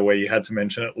rider where you had to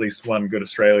mention at least one good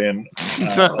Australian.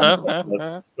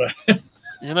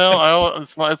 It's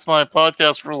my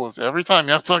podcast rule is every time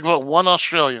you have to talk about one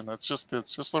Australian. It's just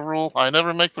a rule. I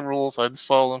never make the rules. I just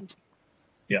follow them.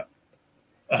 Yeah.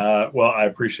 Well, I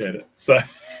appreciate it. So,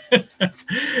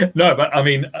 no, but I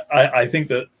mean, I think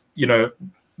that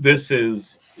this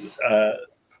is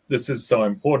so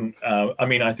important. I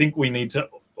mean, I think we need to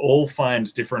all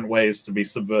find different ways to be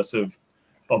subversive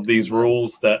of these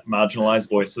rules that marginalize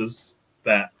voices,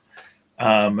 that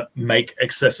make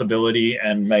accessibility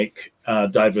and make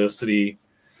diversity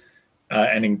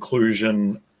and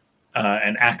inclusion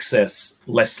and access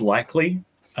less likely.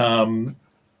 And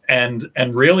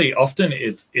really often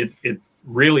it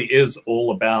really is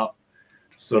all about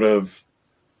sort of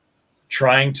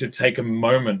trying to take a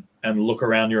moment and look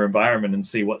around your environment and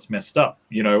see what's messed up,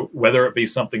 whether it be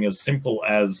something as simple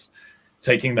as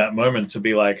taking that moment to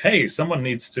be like, hey, someone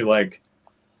needs to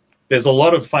there's a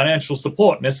lot of financial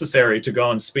support necessary to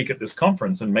go and speak at this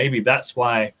conference. And maybe that's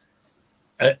why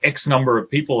X number of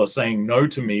people are saying no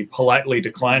to me, politely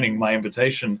declining my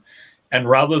invitation. And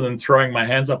rather than throwing my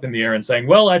hands up in the air and saying,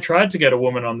 well, I tried to get a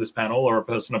woman on this panel or a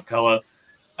person of color,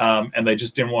 and they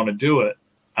just didn't want to do it,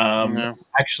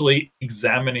 actually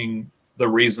examining the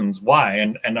reasons why.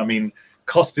 And I mean,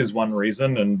 cost is one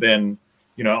reason. And then,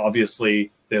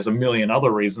 obviously there's a million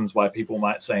other reasons why people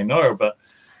might say no. But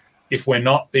if we're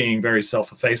not being very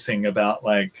self-effacing about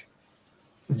why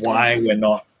we're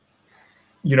not,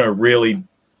 really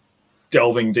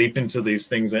delving deep into these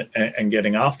things and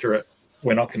getting after it,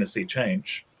 we're not going to see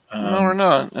change. No, we're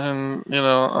not. And,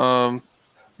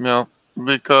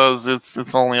 because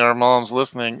it's only our moms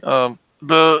listening.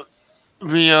 The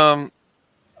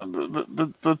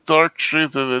dark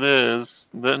truth of it is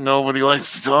that nobody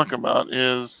likes to talk about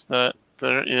is that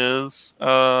there is,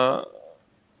 I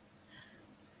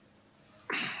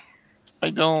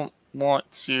don't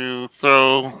want to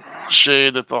throw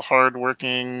shade at the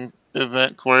hardworking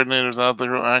event coordinators out there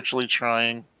who are actually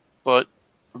trying, but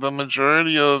the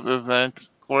majority of event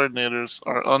coordinators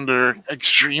are under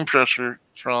extreme pressure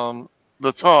from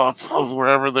the top of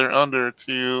wherever they're under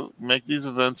to make these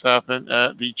events happen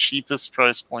at the cheapest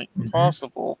price point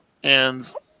possible.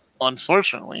 And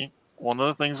unfortunately, one of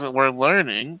the things that we're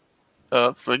learning,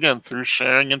 again, through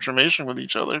sharing information with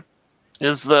each other,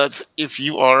 is that if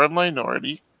you are a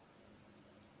minority,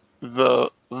 the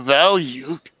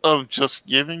value of just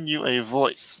giving you a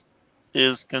voice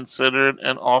is considered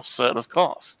an offset of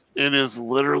cost. It is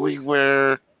literally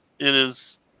where it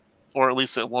is, or at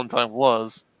least at one time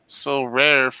was, so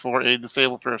rare for a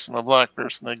disabled person, a black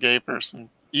person, a gay person,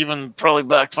 even probably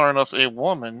back far enough, a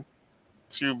woman,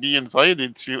 to be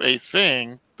invited to a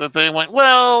thing that they went,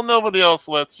 well, nobody else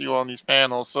lets you on these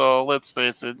panels, so let's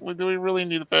face it, do we really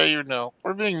need to pay you? No.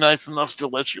 We're being nice enough to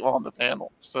let you on the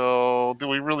panel, so do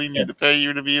we really need to pay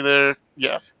you to be there?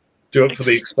 Yeah. Do it for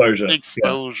the exposure.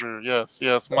 Exposure, yes.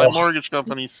 My mortgage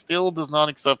company still does not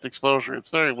accept exposure. It's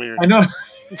very weird. I know.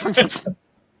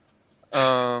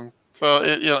 So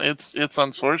it's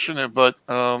unfortunate, but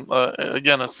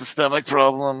again, a systemic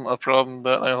problem, a problem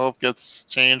that I hope gets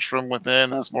changed from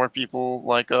within as more people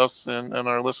like us and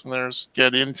our listeners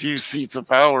get into seats of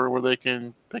power where they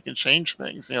can change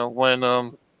things.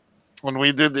 When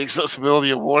we did the accessibility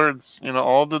awards,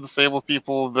 all the disabled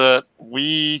people that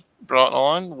we brought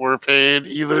on were paid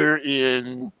either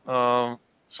in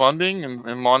funding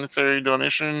and monetary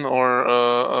donation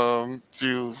or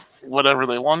to whatever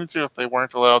they wanted to. If they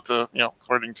weren't allowed to,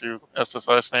 according to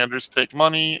SSI standards, take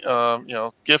money,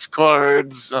 gift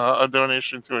cards, a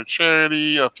donation to a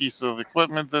charity, a piece of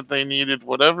equipment that they needed,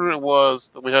 whatever it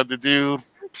was that we had to do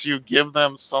to give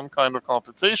them some kind of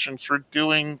compensation for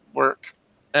doing work.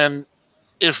 And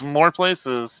if more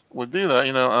places would do that,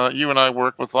 you and I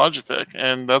work with Logitech,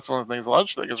 and that's one of the things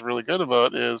Logitech is really good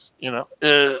about is,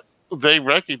 they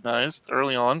recognized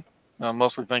early on,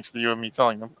 mostly thanks to you and me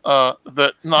telling them,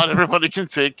 that not everybody can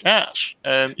take cash.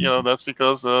 And, that's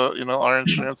because, our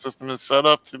insurance system is set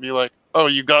up to be like, oh,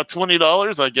 you got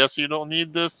 $20? I guess you don't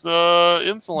need this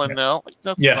insulin now. Like,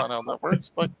 that's not how that works.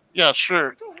 But yeah,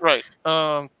 sure. Right.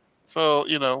 So,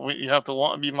 you have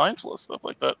to be mindful of stuff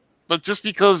like that. But just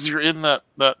because you're in that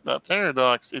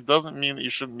paradox, it doesn't mean that you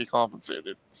shouldn't be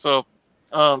compensated. So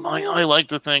I like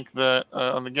to think that,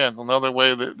 and again, another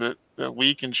way that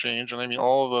we can change, and I mean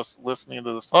all of us listening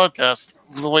to this podcast,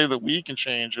 the way that we can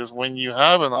change is when you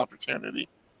have an opportunity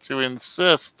to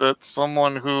insist that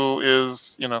someone who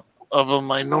is, of a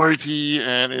minority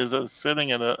and is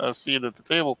sitting at a seat at the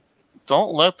table,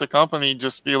 don't let the company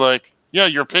just be like, yeah,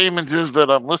 your payment is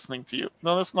that I'm listening to you.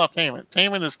 No, that's not payment.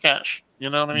 Payment is cash. You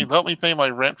know what I mean? Help me pay my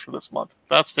rent for this month.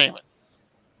 That's payment.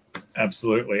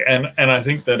 Absolutely. And I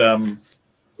think that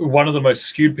one of the most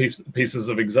skewed pieces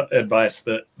of advice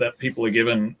that people are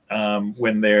given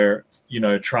when they're,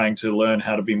 trying to learn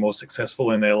how to be more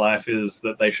successful in their life is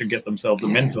that they should get themselves a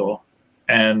mentor.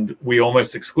 And we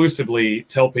almost exclusively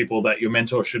tell people that your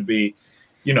mentor should be,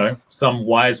 some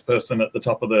wise person at the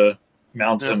top of the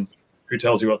mountain who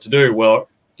tells you what to do. Well,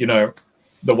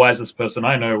 the wisest person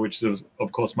I know, which is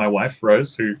of course my wife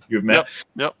Rose, who you've met.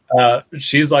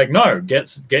 She's like, no,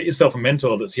 get yourself a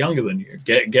mentor that's younger than you.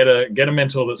 Get a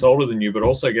mentor that's older than you, but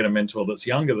also get a mentor that's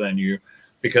younger than you,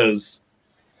 because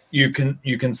you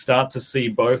can start to see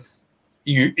both.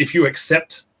 If you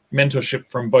accept mentorship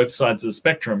from both sides of the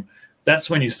spectrum, that's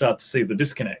when you start to see the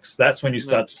disconnects. That's when you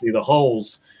start to see the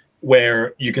holes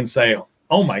where you can say,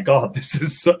 oh my God, this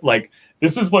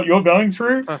is what you're going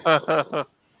through.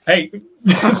 Hey,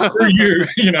 screw you,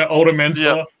 older mentor.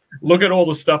 Yeah. Look at all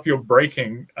the stuff you're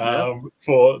breaking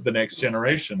for the next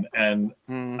generation. And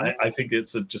I think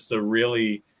it's just a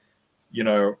really,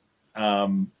 the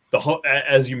whole,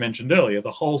 as you mentioned earlier,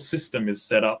 the whole system is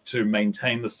set up to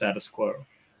maintain the status quo.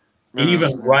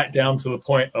 Even right down to the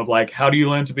point of like, how do you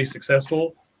learn to be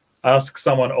successful? Ask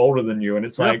someone older than you. And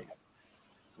it's like,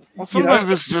 well, sometimes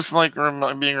it's just like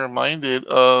being reminded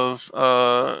of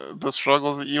the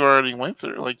struggles that you already went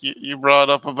through. Like you brought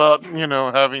up about,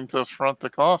 having to front the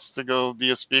cost to go be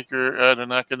a speaker at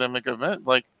an academic event.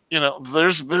 Like,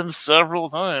 there's been several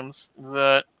times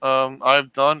that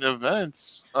I've done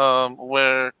events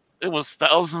where it was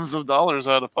thousands of dollars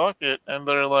out of pocket, and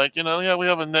they're like, we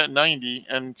have a net 90.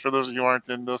 And for those of you who aren't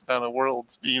in those kind of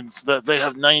worlds, means that they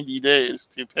have 90 days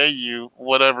to pay you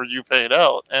whatever you paid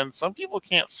out. And some people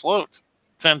can't float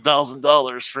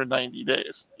 $10,000 for 90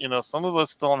 days. Some of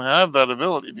us don't have that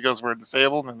ability because we're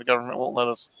disabled and the government won't let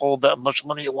us hold that much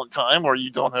money at one time, or you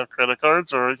don't have credit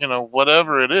cards, or,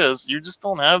 whatever it is. You just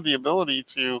don't have the ability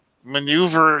to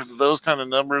maneuver those kind of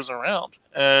numbers around.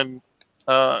 And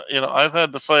I've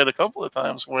had to fight a couple of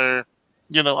times where,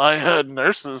 I had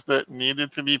nurses that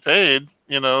needed to be paid,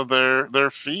 their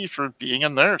fee for being a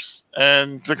nurse.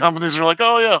 And the companies are like,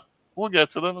 oh, yeah, we'll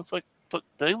get to them. It's like, but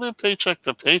they live paycheck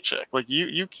to paycheck. Like,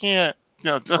 you can't,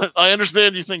 I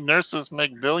understand you think nurses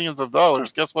make billions of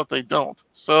dollars. Guess what? They don't.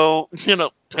 So,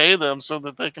 pay them so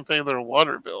that they can pay their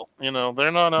water bill.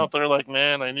 They're not out there like,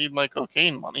 man, I need my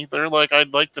cocaine money. They're like,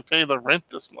 I'd like to pay the rent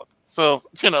this month. So,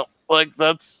 like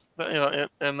that's,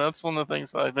 and that's one of the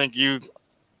things that I think you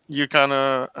kind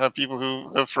of have people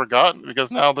who have forgotten,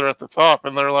 because now they're at the top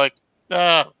and they're like,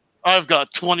 I've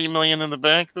got 20 million in the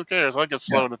bank. Who cares? I could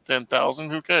float at 10,000.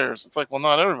 Who cares? It's like, well,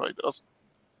 not everybody does.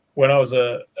 When I was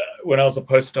a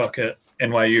postdoc at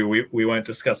NYU, we won't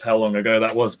discuss how long ago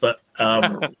that was, but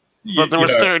but there were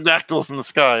pterodactyls in the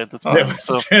sky at the time.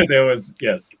 There was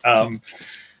yes.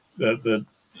 The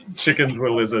chickens were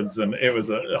lizards, and it was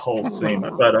a whole scene.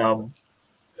 But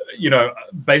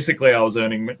basically, I was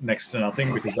earning next to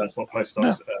nothing because that's what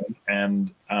postdocs earn,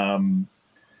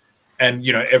 and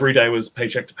every day was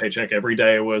paycheck to paycheck. Every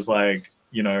day was like,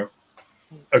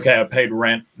 okay, I paid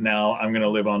rent. Now I'm going to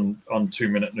live on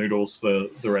 2-minute noodles for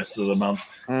the rest of the month.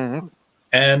 Mm-hmm.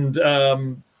 And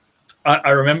I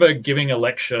remember giving a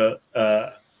lecture.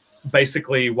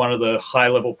 Basically, one of the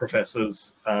high-level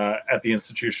professors at the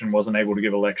institution wasn't able to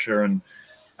give a lecture, and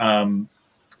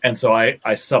so I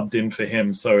subbed in for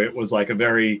him. So it was like a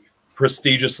very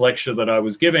prestigious lecture that I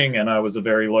was giving, and I was a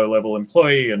very low-level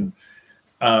employee. And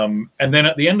then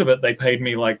at the end of it, they paid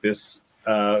me like this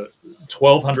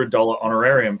 $1,200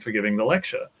 honorarium for giving the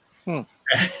lecture. And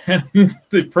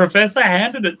the professor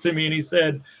handed it to me, and he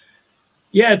said,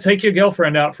 "Yeah, take your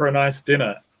girlfriend out for a nice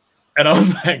dinner." And I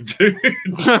was like, "Dude,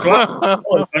 it's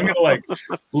 $12. I'm gonna like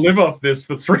live off this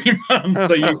for 3 months.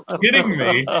 Are you kidding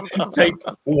me? Take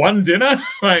one dinner?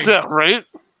 Like, Yeah, right?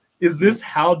 is this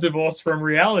how divorced from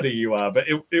reality you are?" But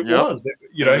it Yep. was.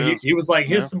 You know, It he was like,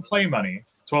 "Here's Yeah. some play money,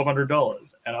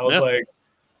 $1,200," and I was Yeah. like,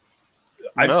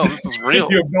 No, this is real.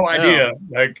 You have no Yeah. idea.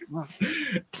 Like,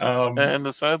 And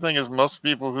the sad thing is, most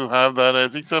people who have that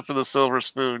as, except for the silver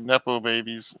spoon nepo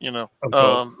babies, you know, Of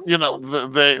course.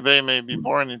 they may be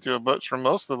born into it, but for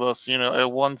most of us, you know, at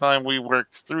one time we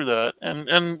worked through that, and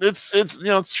it's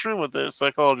it's true what the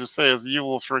psychologists say is you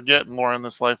will forget more in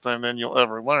this lifetime than you'll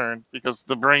ever learn, because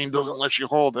the brain doesn't let you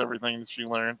hold everything that you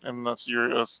learn unless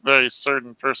you're a very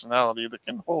certain personality that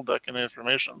can hold that kind of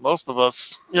information. Most of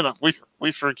us, you know, we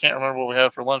can't remember what we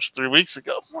had for lunch 3 weeks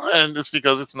ago, and it's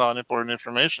because it's not important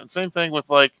information. Same thing with,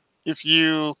 like, if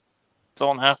you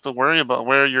don't have to worry about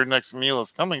where your next meal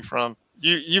is coming from,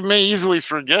 you may easily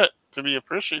forget to be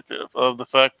appreciative of the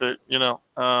fact that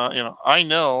I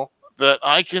know that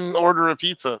I can order a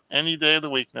pizza any day of the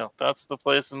week now. That's the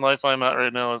place in life I'm at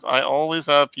right now, is I always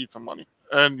have pizza money.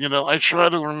 And, you know, I try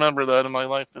to remember that in my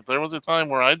life, that there was a time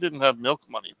where I didn't have milk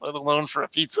money, let alone for a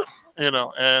pizza,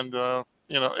 and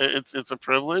it's a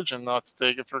privilege, and not to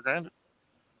take it for granted.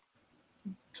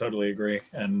 Totally agree.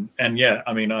 And yeah,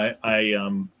 I mean, I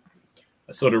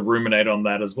sort of ruminate on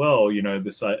that as well. You know,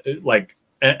 this like,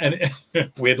 and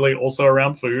weirdly also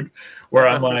around food, where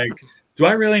I'm like, do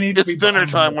I really need to be It's dinner buying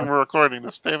time more? when we're recording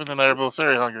this. David and I are both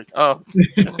very hungry. Oh,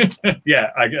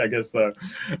 Yeah, I guess so.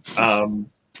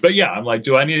 But yeah, I'm like,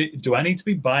 do I need to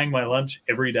be buying my lunch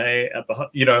every day at the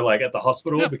at the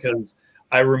hospital? Yeah. Because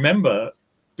I remember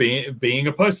being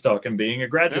a postdoc and being a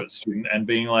graduate student and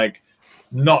being like,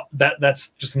 that's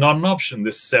just not an option.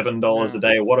 This $7 a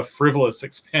day, what a frivolous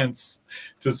expense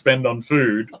to spend on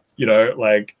food. You know,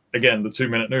 like, again, the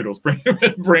 2-minute noodles. Bring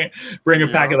a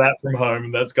pack of that from home,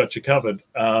 and that's got you covered.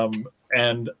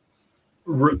 And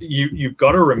you've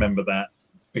got to remember that,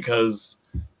 because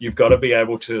you've got to be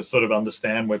able to sort of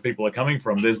understand where people are coming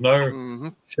from. There's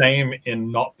no shame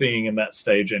in not being in that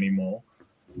stage anymore.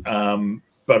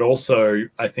 But also,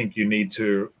 I think you need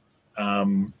to,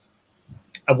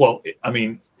 well, I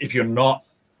mean, if you're not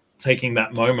taking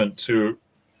that moment to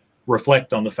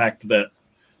reflect on the fact that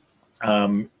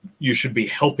you should be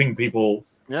helping people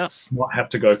not have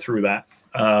to go through that,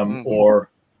 or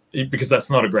because that's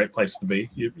not a great place to be.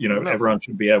 Everyone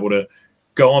should be able to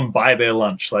go and buy their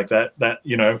lunch like that.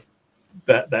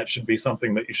 That should be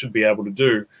something that you should be able to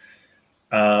do.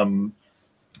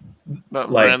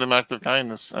 Like, random act of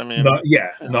kindness. I mean,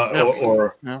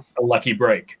 or a lucky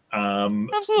break.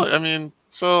 Absolutely. I mean,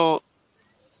 so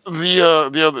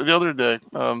the other day.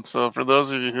 So for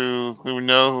those of you who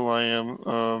know who I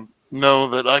am, know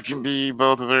that I can be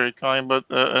both a very kind but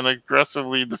an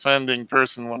aggressively defending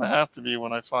person when I have to be,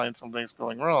 when I find something's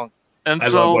going wrong. And I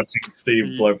love watching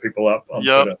Steve blow people up on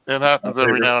Twitter. It happens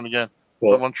every now and again.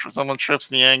 Someone trips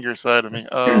the anger side of me.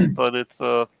 But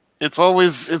it's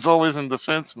always in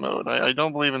defense mode. I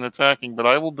don't believe in attacking, but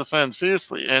I will defend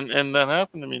fiercely. And that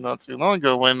happened to me not too long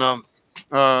ago, when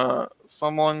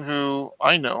someone who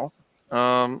I know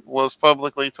was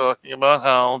publicly talking about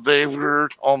how they were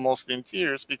almost in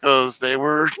tears because they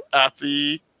were at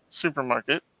the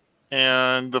supermarket,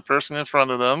 and the person in front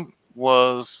of them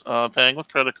was paying with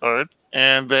credit card,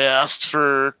 and they asked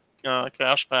for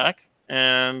cash back,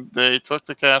 and they took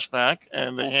the cash back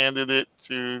and they handed it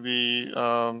to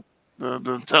the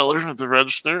teller at the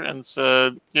register and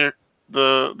said, "Here,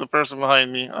 the person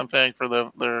behind me, I'm paying for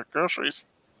their groceries."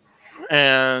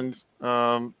 And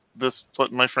this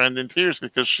put my friend in tears,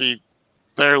 because she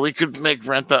barely could make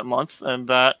rent that month, and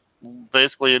that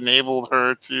basically enabled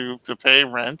her to pay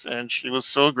rent, and she was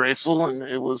so grateful, and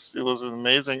it was an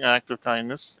amazing act of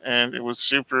kindness, and it was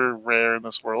super rare in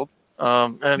this world.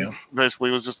 Basically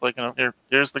it was just like,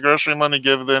 here's the grocery money,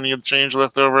 give any change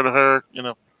left over to her,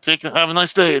 have a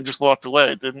nice day, and just walked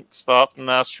away. Didn't stop and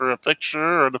ask for a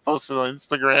picture or to post it on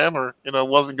Instagram, or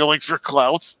wasn't going for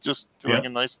clouts, just doing a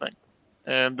nice thing.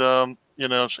 And you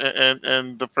know,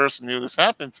 and the person who this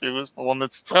happened to is the one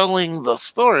that's telling the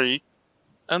story,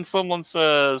 and someone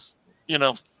says, you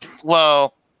know,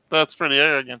 well, that's pretty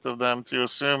arrogant of them to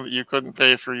assume that you couldn't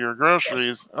pay for your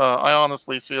groceries. I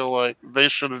honestly feel like they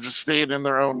should have just stayed in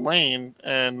their own lane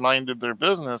and minded their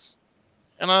business.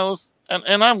 And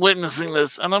and I'm witnessing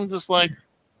this, and I'm just like,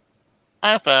 I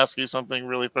have to ask you something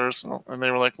really personal. And they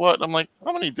were like, what? I'm like,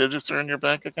 how many digits are in your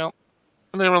bank account?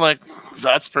 And they were like,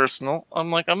 that's personal.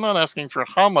 I'm like, I'm not asking for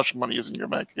how much money is in your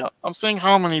bank account. I'm saying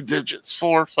how many digits?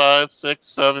 4, 5, 6,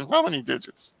 7. How many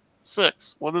digits?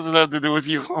 6. What does it have to do with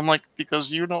you? I'm like,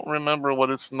 because you don't remember what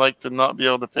it's like to not be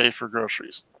able to pay for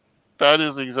groceries. That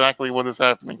is exactly what is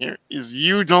happening here. Is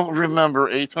you don't remember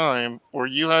a time where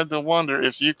you had to wonder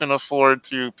if you can afford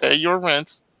to pay your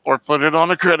rent or put it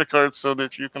on a credit card so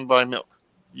that you can buy milk.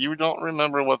 You don't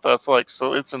remember what that's like.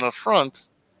 So it's an affront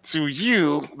to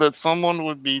you that someone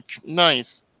would be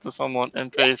nice to someone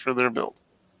and pay for their bill.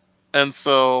 And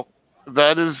so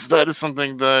that is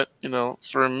something that, you know,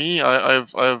 for me,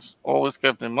 I've always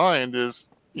kept in mind is,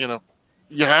 you know,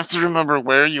 you have to remember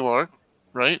where you are,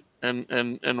 right? And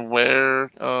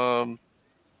where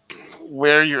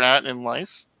you're at in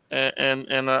life.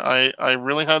 And I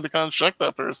really had to kind of check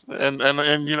that person.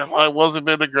 And you know, I was a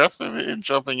bit aggressive in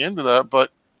jumping into that,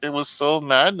 but it was so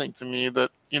maddening to me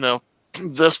that, you know,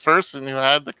 this person who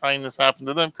had the kindness happen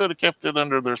to them could have kept it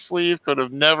under their sleeve, could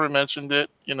have never mentioned it.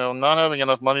 You know, not having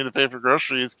enough money to pay for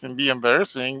groceries can be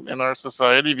embarrassing in our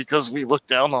society because we look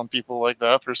down on people like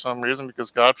that for some reason, because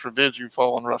God forbid you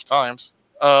fall in rough times.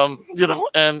 You know,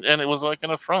 and it was like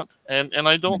an affront. And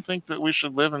I don't think that we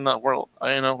should live in that world.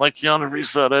 I, you know, like Keanu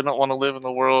Reeves said, I don't want to live in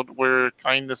a world where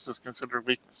kindness is considered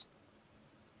weakness.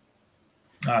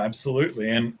 Absolutely.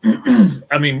 And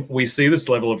I mean, we see this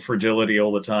level of fragility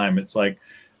all the time. It's like,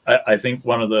 I think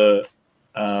one of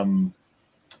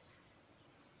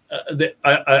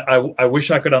I wish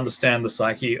I could understand the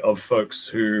psyche of folks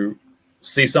who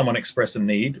see someone express a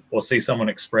need or see someone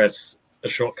express a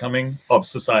shortcoming of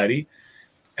society,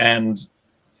 and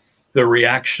the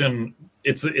reaction,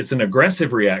 it's an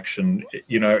aggressive reaction,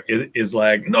 you know, is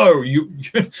like, no,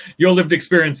 your lived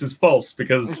experience is false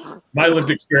because my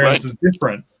lived experience is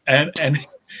different. And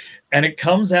it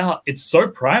comes out, it's so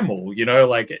primal, you know,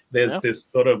 like there's this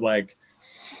sort of like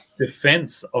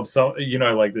defense of some, you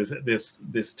know, like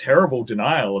this terrible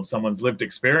denial of someone's lived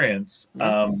experience.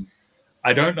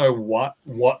 I don't know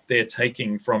what they're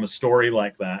taking from a story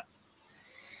like that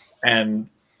and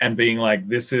being like,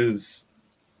 this is,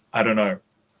 I don't know,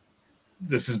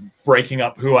 this is breaking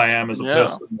up who I am as a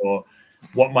person or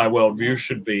what my worldview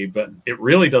should be. But it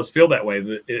really does feel that way,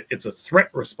 that it's a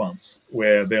threat response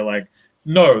where they're like,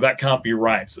 no, that can't be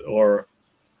right. Or,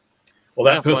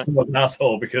 well, that person was an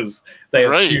asshole because they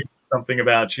assumed something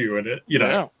about you. And, you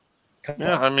know.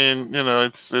 I mean, you know,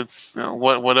 it's you know,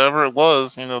 whatever it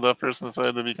was, you know, that person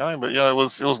decided to be kind. But yeah, it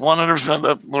was 100%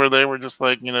 that where they were just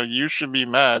like, you know, you should be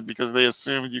mad because they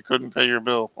assumed you couldn't pay your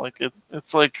bill. Like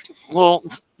it's like, well,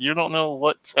 you don't know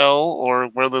what tell or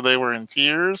whether they were in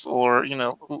tears or, you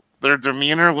know, their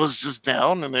demeanor was just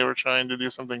down and they were trying to do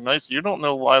something nice. You don't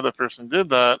know why the person did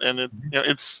that, and it, you know,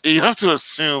 it's, you have to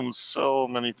assume so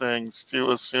many things to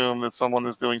assume that someone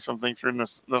is doing something for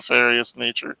nefarious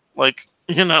nature. Like,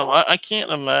 you know, I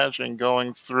can't imagine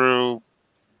going through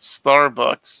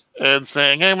Starbucks and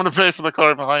saying, hey, I'm going to pay for the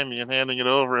car behind me and handing it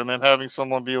over, and then having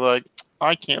someone be like,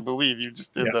 I can't believe you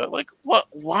just did that. Like, what?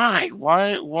 Why?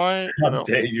 How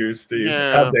dare you, Steve?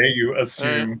 How dare you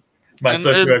assume my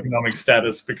socioeconomic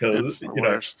status because, it's the you know.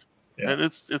 worst. And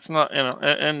it's not, you know,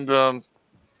 and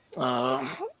well,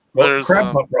 there's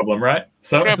crab pot problem, right?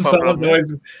 Someone's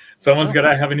got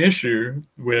to have an issue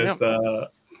with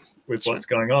what's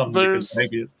going on, because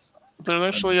maybe it's. There's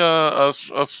actually a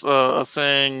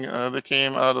saying that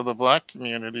came out of the Black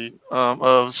community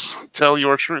of "tell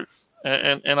your truth,"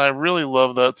 and I really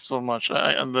love that so much.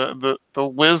 And the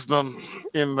wisdom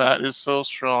in that is so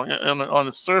strong. And on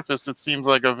the surface, it seems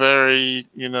like a very,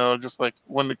 you know, just like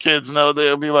when the kids know,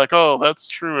 they'll be like, "Oh, that's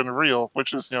true and real,"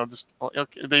 which is, you know, just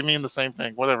okay, they mean the same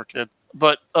thing, whatever, kid.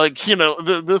 But like, you know,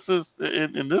 this is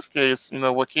in this case, you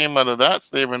know, what came out of that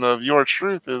statement of your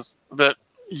truth is that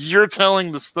you're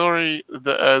telling the story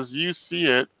that as you see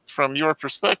it from your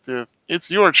perspective.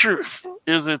 It's your truth.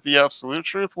 Is it the absolute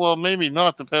truth? Well, maybe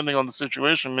not, depending on the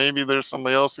situation. Maybe there's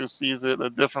somebody else who sees it a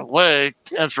different way,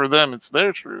 and for them it's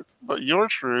their truth. But your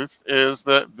truth is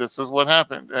that this is what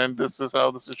happened, and this is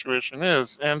how the situation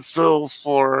is. And so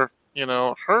for, you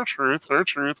know, her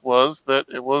truth was that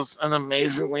it was an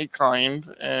amazingly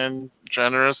kind and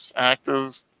generous act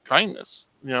of kindness,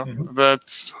 Mhm. that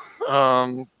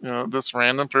this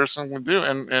random person would do,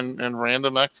 and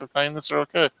random acts of kindness are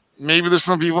okay. Maybe there's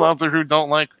some people out there who don't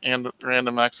like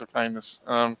random acts of kindness.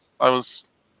 I was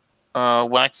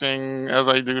waxing, as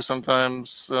I do sometimes,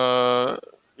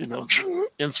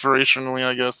 inspirationally,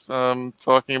 I guess,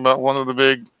 talking about one of the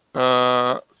big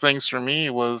things for me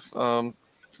was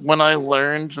when I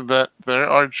learned that there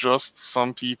are just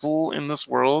some people in this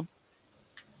world.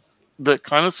 That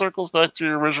kind of circles back to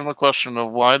your original question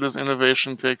of why does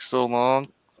innovation take so long?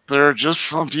 There are just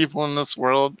some people in this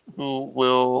world who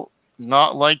will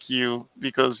not like you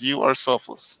because you are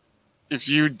selfless. If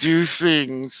you do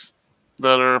things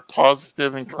that are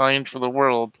positive and kind for the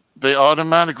world, they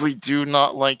automatically do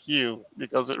not like you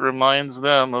because it reminds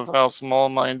them of how small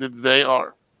minded they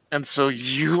are. And so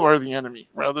you are the enemy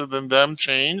rather than them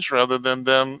change, rather than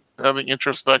them having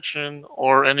introspection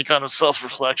or any kind of self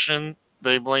reflection.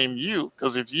 They blame you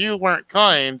because if you weren't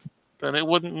kind, then it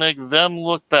wouldn't make them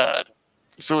look bad.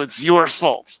 So it's your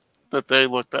fault that they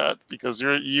look bad because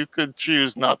you could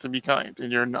choose not to be kind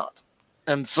and you're not.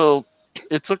 And so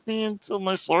it took me until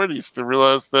my 40s to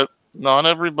realize that not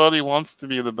everybody wants to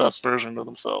be the best version of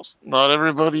themselves. Not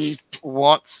everybody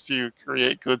wants to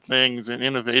create good things and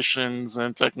innovations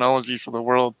and technology for the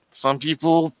world. Some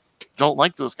people don't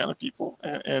like those kind of people,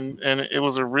 and it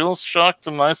was a real shock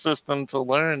to my system to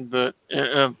learn that.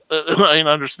 I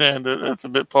understand that it's a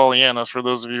bit Pollyanna for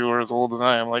those of you who are as old as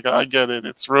I am. Like, I get it.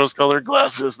 It's rose-colored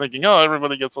glasses, thinking, oh,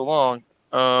 everybody gets along,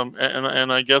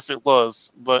 and I guess it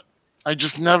was, but I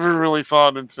just never really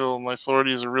thought until my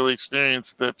 40s or really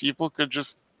experienced that people could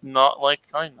just not like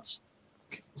kindness.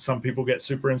 Some people get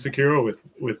super insecure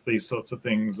with these sorts of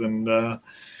things, and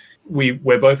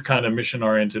we're both kind of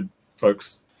mission-oriented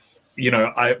folks.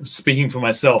 I speaking for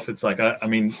myself, it's like I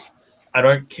mean, I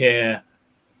don't care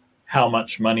how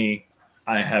much money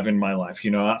I have in my life.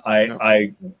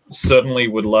 I certainly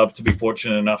would love to be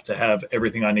fortunate enough to have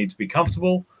everything I need to be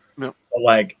comfortable. Yep. But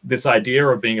like this idea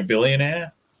of being a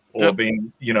billionaire or Yep.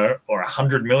 being, or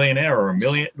 100 millionaire or a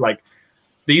million, like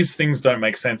these things don't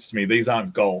make sense to me. These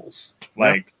aren't goals.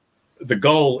 Like the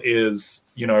goal is,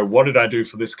 what did I do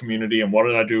for this community and what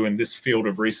did I do in this field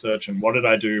of research and what did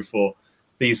I do for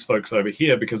these folks over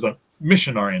here, because I'm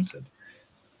mission oriented.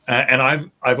 And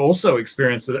I've also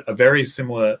experienced a very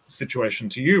similar situation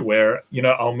to you where,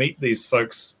 I'll meet these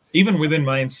folks even within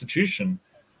my institution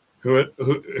who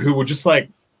will just like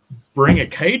bring a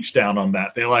cage down on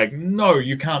that. They're like, no,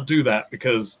 you can't do that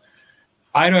because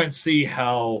I don't see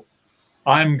how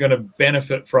I'm going to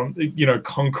benefit from,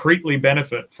 concretely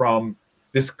benefit from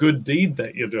this good deed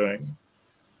that you're doing.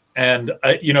 And,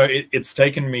 it's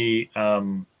taken me,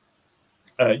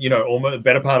 almost a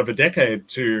better part of a decade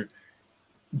to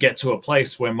get to a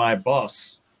place where my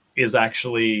boss is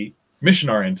actually mission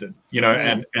oriented,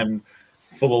 and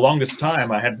for the longest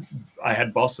time I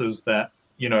had bosses that,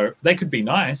 they could be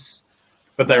nice,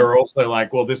 but they were also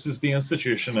like, well, this is the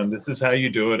institution and this is how you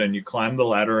do it. And you climb the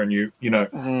ladder and you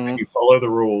and you follow the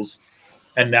rules.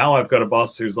 And now I've got a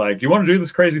boss who's like, you want to do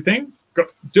this crazy thing? Go,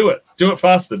 do it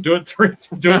faster. Do it three.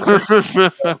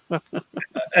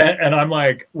 And I'm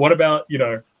like, what about,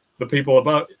 the people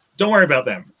above? Don't worry about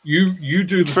them. You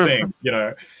do the thing,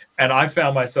 And I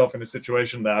found myself in a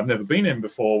situation that I've never been in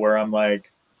before where I'm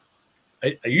like,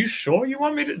 are you sure you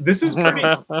want me to? This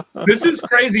is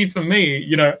crazy for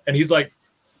me, And he's like,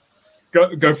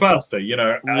 go faster,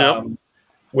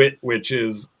 which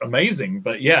is amazing.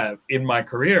 But yeah, in my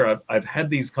career, I've had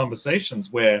these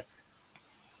conversations where,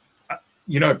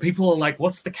 people are like,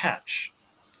 what's the catch?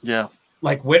 Yeah.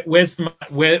 Like, where's the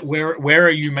where are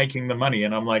you making the money?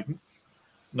 And I'm like,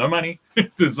 no money.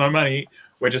 There's no money.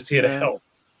 We're just here to help.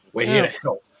 We're here to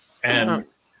help.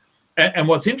 And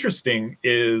what's interesting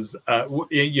is,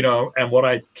 and what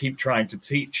I keep trying to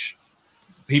teach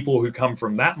people who come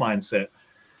from that mindset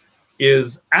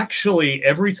is actually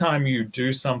every time you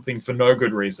do something for no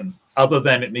good reason, other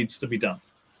than it needs to be done,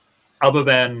 other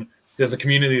than there's a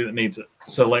community that needs it,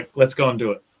 so let's go and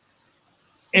do it.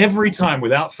 Every time,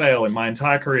 without fail, in my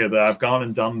entire career that I've gone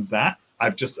and done that,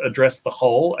 I've just addressed the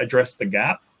hole, addressed the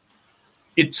gap.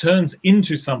 It turns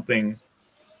into something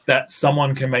that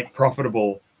someone can make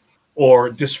profitable or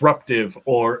disruptive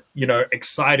or,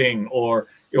 exciting, or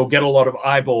it'll get a lot of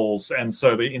eyeballs. And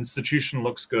so the institution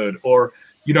looks good, or,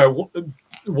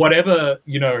 whatever,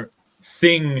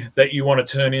 thing that you want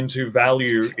to turn into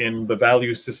value in the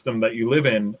value system that you live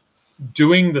in,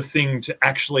 doing the thing to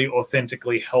actually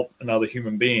authentically help another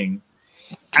human being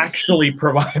actually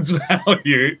provides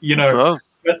value,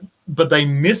 but they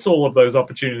miss all of those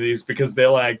opportunities because they're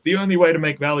like, the only way to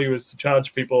make value is to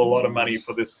charge people a lot of money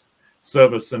for this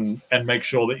service and make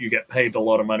sure that you get paid a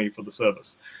lot of money for the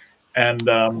service. And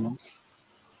I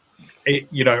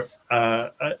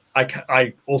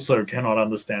also cannot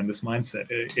understand this mindset.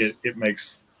 It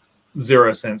makes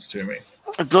zero sense to me.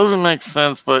 It doesn't make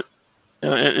sense, but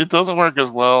it doesn't work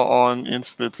as well on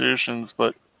institutions.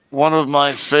 But one of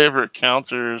my favorite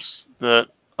counters that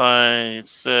I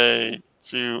say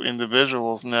to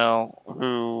individuals now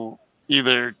who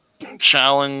either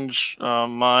challenge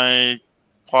my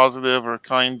positive or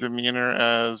kind demeanor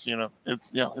as,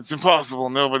 it's impossible.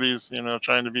 Nobody's,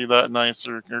 trying to be that nice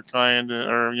or kind,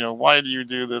 or, why do you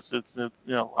do this?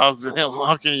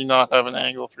 How can you not have an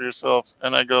angle for yourself?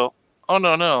 And I go, oh,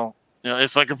 no.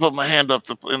 If I could put my hand up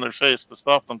in their face to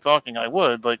stop them talking, I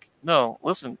would. Like, no,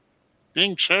 listen,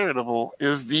 being charitable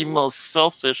is the most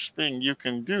selfish thing you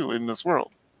can do in this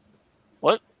world.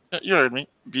 What? You heard me.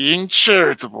 Being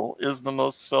charitable is the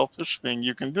most selfish thing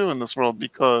you can do in this world,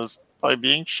 because by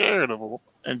being charitable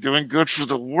and doing good for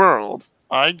the world,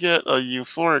 I get a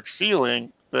euphoric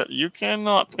feeling that you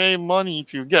cannot pay money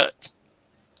to get.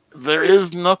 There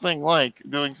is nothing like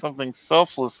doing something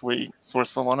selflessly for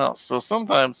someone else. So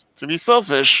sometimes to be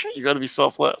selfish, you got to be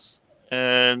selfless.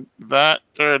 And that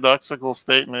paradoxical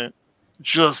statement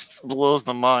just blows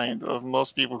the mind of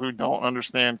most people who don't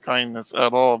understand kindness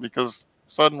at all, because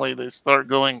suddenly they start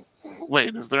going,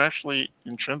 wait, is there actually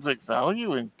intrinsic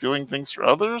value in doing things for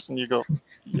others? And you go,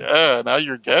 yeah, now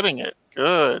you're getting it.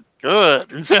 Good.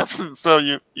 So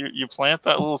you plant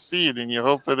that little seed and you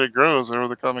hope that it grows over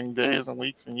the coming days and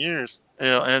weeks and years.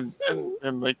 And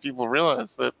make people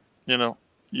realize that,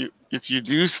 if you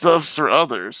do stuff for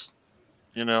others,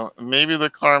 maybe the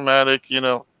karmatic,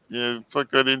 you put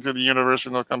good into the universe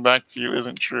and it'll come back to you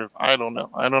isn't true. I don't know.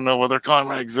 I don't know whether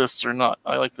karma exists or not.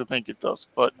 I like to think it does.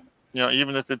 But,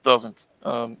 even if it doesn't,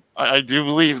 I do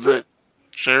believe that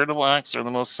charitable acts are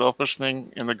the most selfish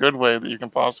thing in the good way that you can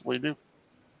possibly do.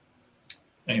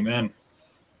 Amen.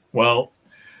 Well,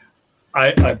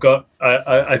 I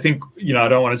think, I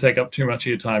don't want to take up too much of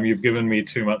your time. You've given me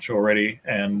too much already.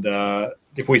 And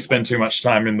if we spend too much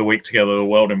time in the week together, the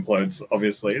world implodes,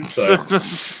 obviously. So,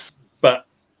 but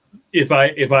if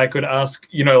I could ask,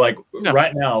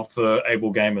 right now for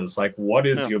able gamers, like, what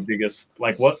is your biggest,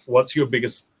 what's your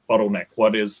biggest bottleneck?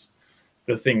 What is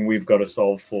the thing we've got to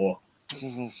solve for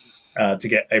to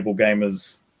get able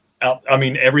gamers out? I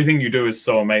mean, everything you do is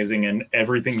so amazing, and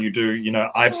everything you do,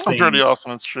 I've seen. Pretty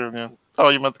awesome. It's true. Yeah. Oh,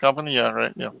 you meant the company? Yeah.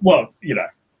 Right. Yeah. Well,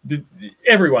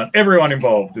 everyone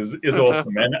involved is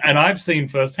awesome, and I've seen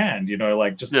firsthand,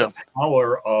 just the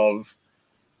power of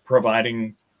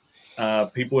providing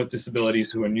people with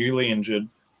disabilities who are newly injured.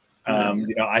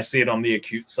 I see it on the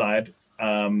acute side.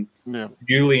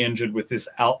 Newly injured, with this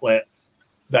outlet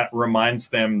that reminds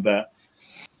them that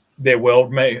their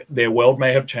world may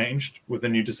have changed with a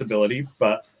new disability,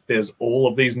 but there's all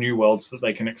of these new worlds that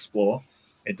they can explore.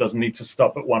 It doesn't need to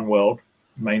stop at one world,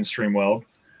 mainstream world.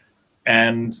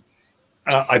 And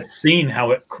I've seen how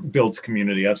it builds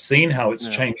community. I've seen how it's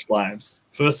changed lives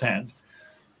firsthand.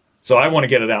 So I want to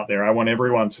get it out there. I want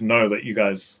everyone to know that you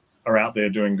guys are out there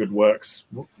doing good works.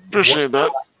 Appreciate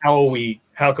that.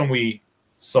 How can we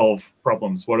solve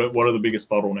problems? What are the biggest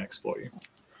bottlenecks for you?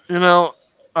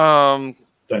 Don't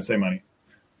say money.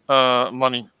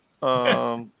 Money.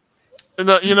 The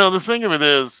thing of it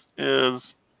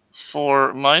is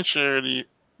for my charity,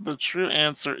 the true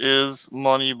answer is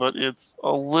money, but it's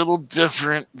a little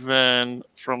different than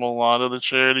from a lot of the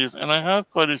charities. And I have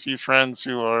quite a few friends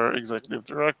who are executive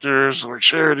directors or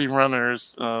charity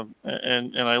runners, and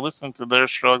I listen to their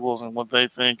struggles and what they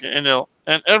think. And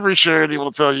every charity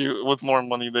will tell you with more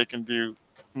money they can do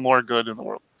more good in the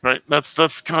world, right?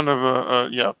 That's kind of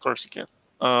of course you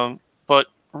can. But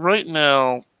right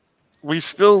now, we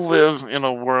still live in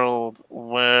a world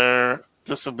where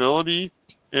disability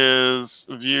is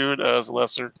viewed as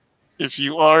lesser. If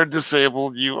you are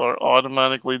disabled, you are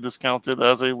automatically discounted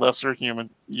as a lesser human.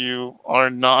 You are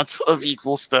not of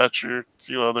equal stature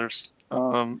to others.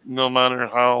 No matter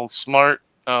how smart,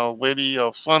 how witty,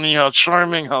 how funny, how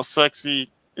charming, how sexy,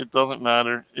 it doesn't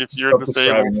matter. If you're disabled,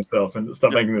 describing yourself and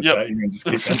stop making this about you and just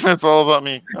keep going. That's all about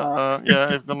me.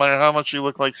 If no matter how much you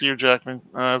look like Hugh Jackman,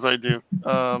 as I do.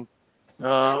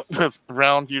 That's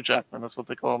round Hugh Jackman. That's what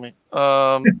they call me.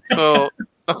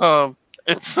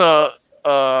 It's put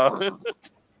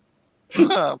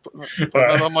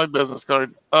that on my business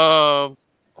card. You're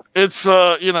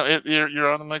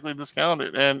automatically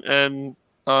discounted, and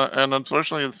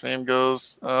unfortunately the same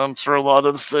goes for a lot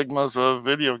of the stigmas of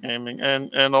video gaming.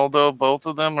 And although both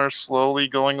of them are slowly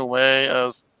going away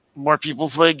as more people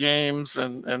play games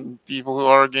and people who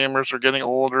are gamers are getting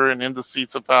older and into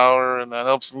seats of power, and that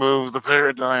helps move the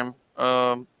paradigm.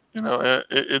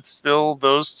 It's still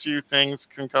those two things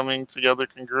can coming together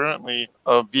congruently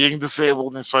of being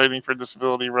disabled and fighting for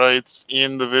disability rights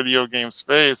in the video game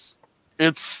space.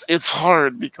 It's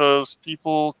hard because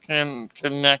people can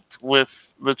connect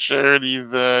with the charity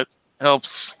that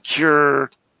helps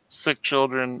cure sick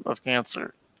children of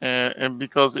cancer, and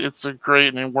because it's a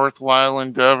great and worthwhile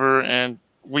endeavor, and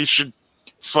we should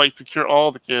fight to cure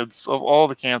all the kids of all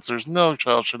the cancers. No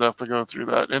child should have to go through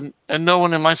that. And no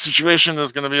one in my situation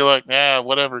is going to be like,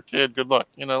 whatever, kid, good luck.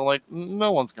 Like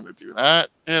no one's going to do that.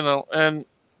 And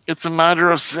it's a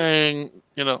matter of saying,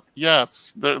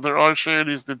 yes, there are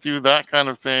charities that do that kind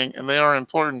of thing, and they are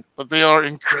important, but they are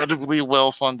incredibly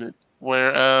well funded.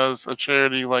 Whereas a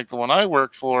charity like the one I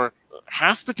work for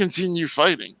has to continue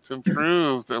fighting to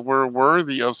prove that we're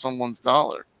worthy of someone's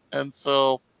dollar. And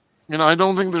so, I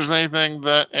don't think there's anything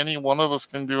that any one of us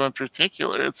can do in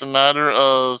particular. It's a matter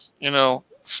of,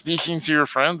 speaking to your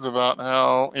friends about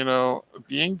how,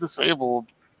 being disabled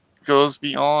goes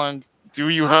beyond, do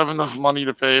you have enough money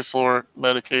to pay for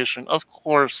medication? Of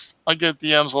course, I get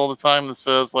DMs all the time that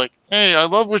says like, hey, I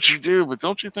love what you do, but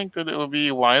don't you think that it would be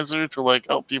wiser to like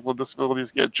help people with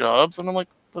disabilities get jobs? And I'm like,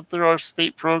 but there are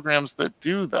state programs that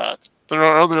do that. There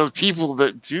are other people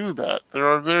that do that. There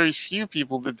are very few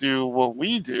people that do what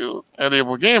we do at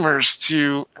Able Gamers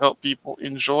to help people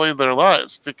enjoy their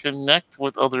lives, to connect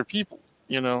with other people.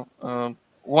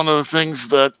 One of the things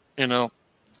that,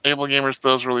 Able Gamers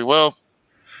does really well,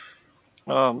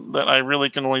 that I really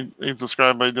can only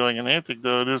describe by doing an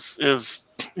anecdote is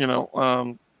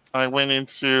I went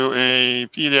into a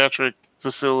pediatric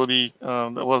facility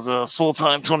that was a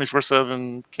full-time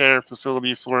 24/7 care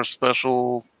facility for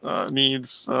special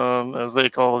needs, as they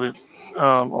call it.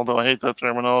 Although I hate that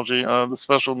terminology, the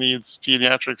special needs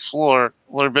pediatric floor,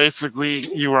 where basically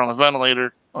you were on a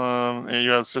ventilator, and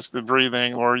you had assisted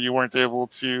breathing, or you weren't able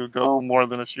to go more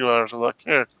than a few hours without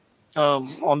care.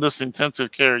 On this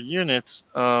intensive care unit,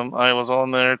 I was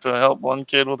on there to help one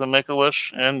kid with a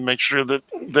Make-A-Wish and make sure that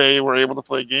they were able to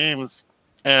play games.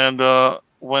 And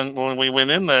when we went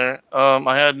in there,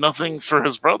 I had nothing for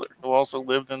his brother, who also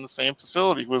lived in the same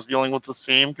facility, who was dealing with the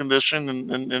same condition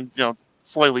and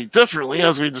slightly differently,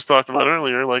 as we just talked about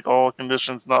earlier, like all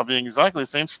conditions not being exactly the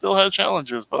same, still had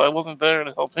challenges, but I wasn't there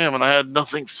to help him, and I had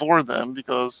nothing for them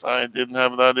because I didn't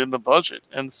have that in the budget.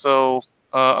 And so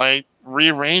I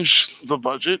rearranged the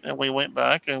budget, and we went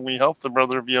back and we helped the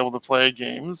brother be able to play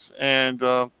games. And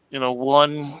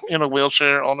one in a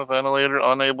wheelchair on a ventilator,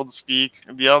 unable to speak.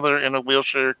 The other in a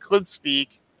wheelchair could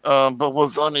speak, but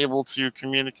was unable to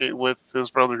communicate with his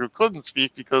brother who couldn't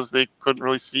speak because they couldn't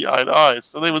really see eye to eye.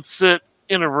 So they would sit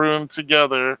in a room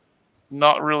together,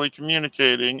 not really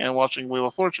communicating and watching Wheel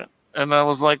of Fortune. And I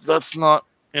was like, that's not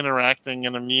interacting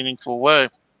in a meaningful way.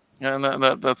 And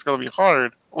that's going to be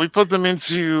hard. We put them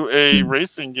into a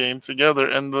racing game together,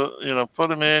 and put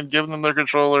them in, give them their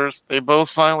controllers. They both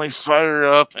finally fire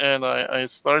up, and I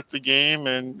start the game,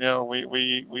 and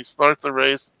we start the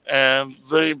race, and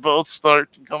they both start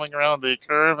coming around the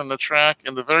curve and the track.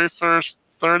 In the very first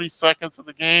 30 seconds of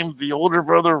the game, the older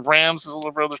brother rams his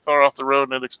older brother's car off the road,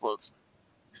 and it explodes.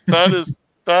 That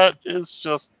is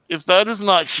just, if that is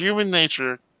not human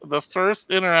nature, the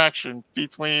first interaction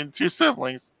between two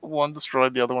siblings, one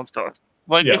destroyed the other one's car.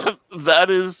 Like, yeah. that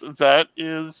is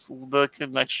the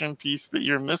connection piece that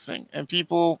you're missing. And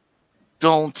people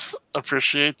don't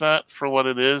appreciate that for what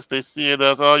it is. They see it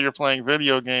as, oh, you're playing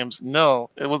video games. No,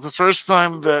 it was the first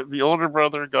time that the older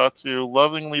brother got to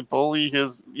lovingly bully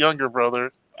his younger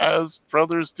brother, as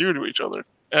brothers do to each other.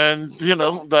 And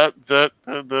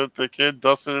the kid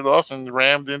dusted it off and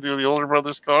rammed into the older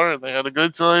brother's car, and they had a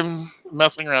good time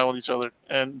messing around with each other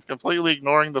and completely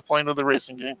ignoring the point of the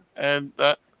racing game. And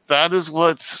that is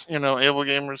what Able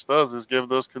Gamers does, is give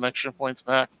those connection points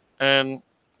back. And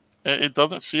it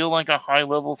doesn't feel like a high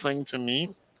level thing to me,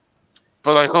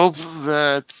 but I hope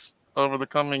that over the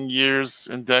coming years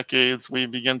and decades we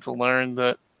begin to learn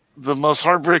that the most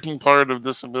heartbreaking part of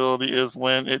disability is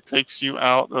when it takes you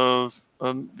out of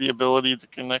the ability to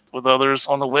connect with others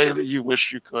on the way that you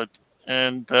wish you could,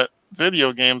 and that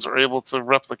video games are able to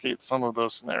replicate some of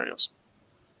those scenarios.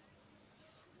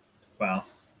 Wow,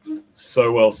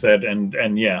 so well said.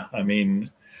 And yeah, I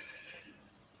mean,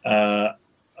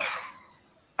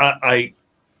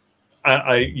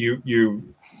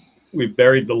 we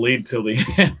buried the lead till the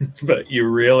end, but you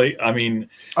really, I mean,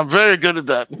 I'm very good at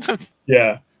that.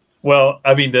 Yeah. Well,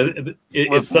 I mean,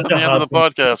 it's such the end of the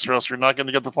podcast, or else you're not going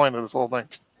to get the point of this whole thing.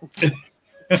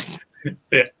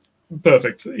 Yeah,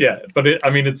 perfect. Yeah, but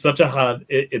it's such a hard.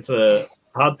 It's a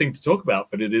hard thing to talk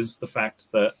about, but it is the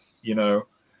fact that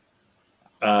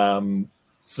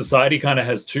society kind of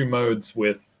has two modes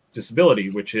with disability,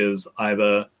 which is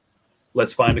either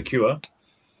let's find a cure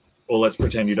or let's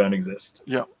pretend you don't exist.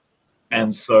 Yeah.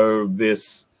 And so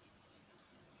the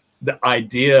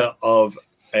idea of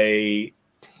a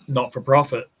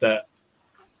not-for-profit that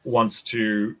wants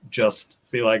to just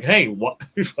be like, hey, what,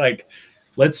 like,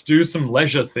 let's do some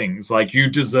leisure things. Like, you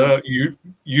deserve,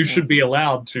 you should be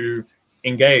allowed to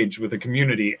engage with the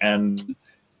community, and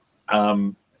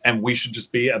we should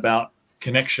just be about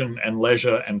connection and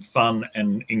leisure and fun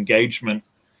and engagement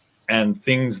and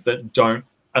things that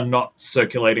are not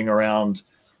circulating around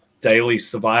daily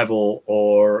survival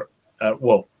or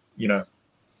well, you know,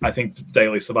 I think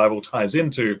daily survival ties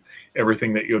into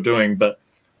everything that you're doing, but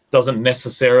doesn't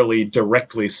necessarily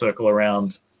directly circle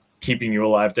around keeping you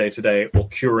alive day to day or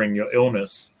curing your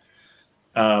illness.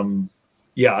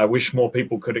 Yeah, I wish more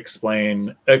people could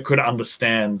could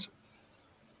understand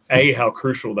A, how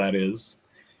crucial that is,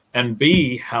 and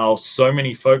B, how so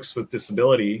many folks with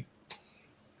disability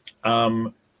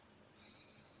don't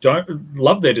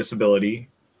love their disability,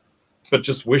 but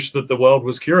just wish that the world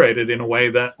was curated in a way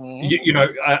that, you know,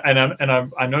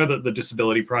 I know that the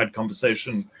disability pride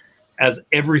conversation, as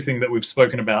everything that we've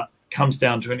spoken about, comes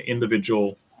down to an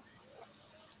individual,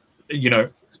 you know,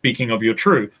 speaking of your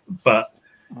truth. But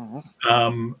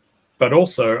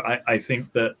also I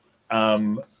think that,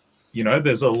 you know,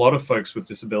 there's a lot of folks with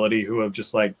disability who are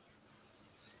just like,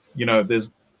 you know,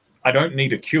 I don't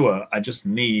need a cure. I just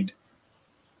need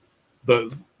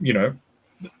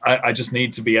I just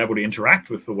need to be able to interact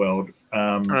with the world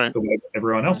the way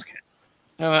everyone else can.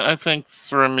 And I think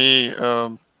for me,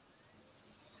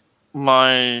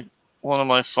 one of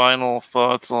my final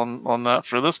thoughts on that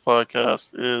for this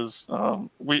podcast is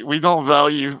we don't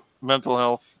value mental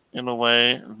health in a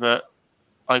way that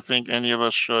I think any of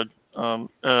us should.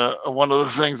 One of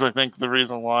the things, I think the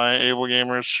reason why Able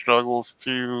Gamers struggles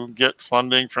to get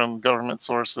funding from government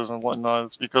sources and whatnot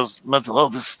is because mental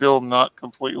health is still not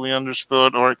completely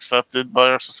understood or accepted by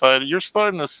our society. You're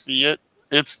starting to see it.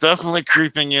 It's definitely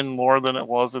creeping in more than it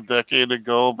was a decade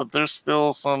ago, but there's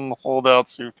still some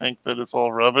holdouts who think that it's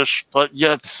all rubbish. But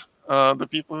yet, the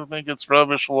people who think it's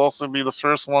rubbish will also be the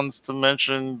first ones to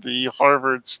mention the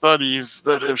Harvard studies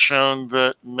that have shown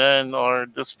that men are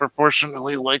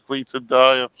disproportionately likely to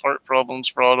die of heart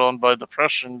problems brought on by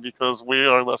depression because we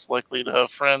are less likely to have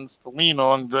friends to lean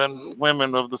on than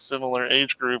women of the similar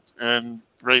age group and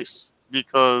race,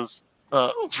 because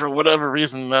for whatever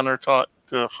reason, men are taught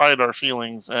to hide our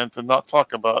feelings and to not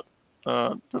talk about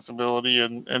disability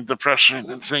and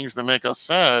depression and things that make us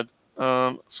sad.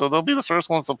 So they'll be the first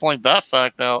ones to point that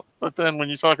fact out. But then when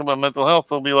you talk about mental health,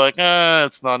 they'll be like,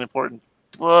 it's not important.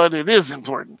 But it is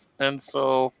important. And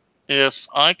so if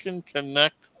I can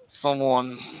connect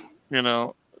someone, you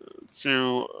know,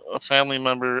 to a family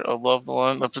member, a loved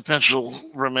one, a potential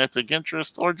romantic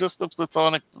interest, or just a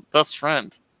platonic best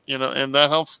friend, you know, and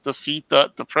that helps defeat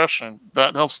that depression,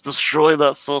 that helps destroy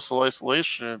that social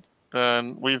isolation,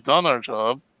 then we've done our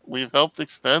job. We've helped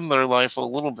extend their life a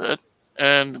little bit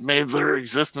and made their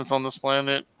existence on this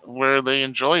planet where they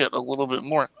enjoy it a little bit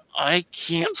more. I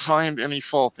can't find any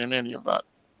fault in any of that.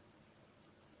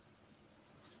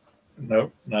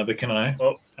 Nope, neither can I.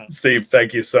 Well, Steve,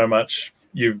 thank you so much.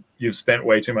 You've spent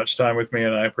way too much time with me,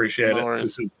 and I appreciate it.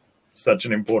 Worries. This is such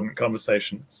an important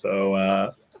conversation.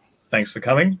 So thanks for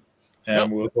coming,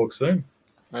 and we'll talk soon.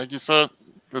 Thank you, sir.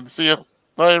 Good to see you.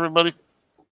 Bye, everybody.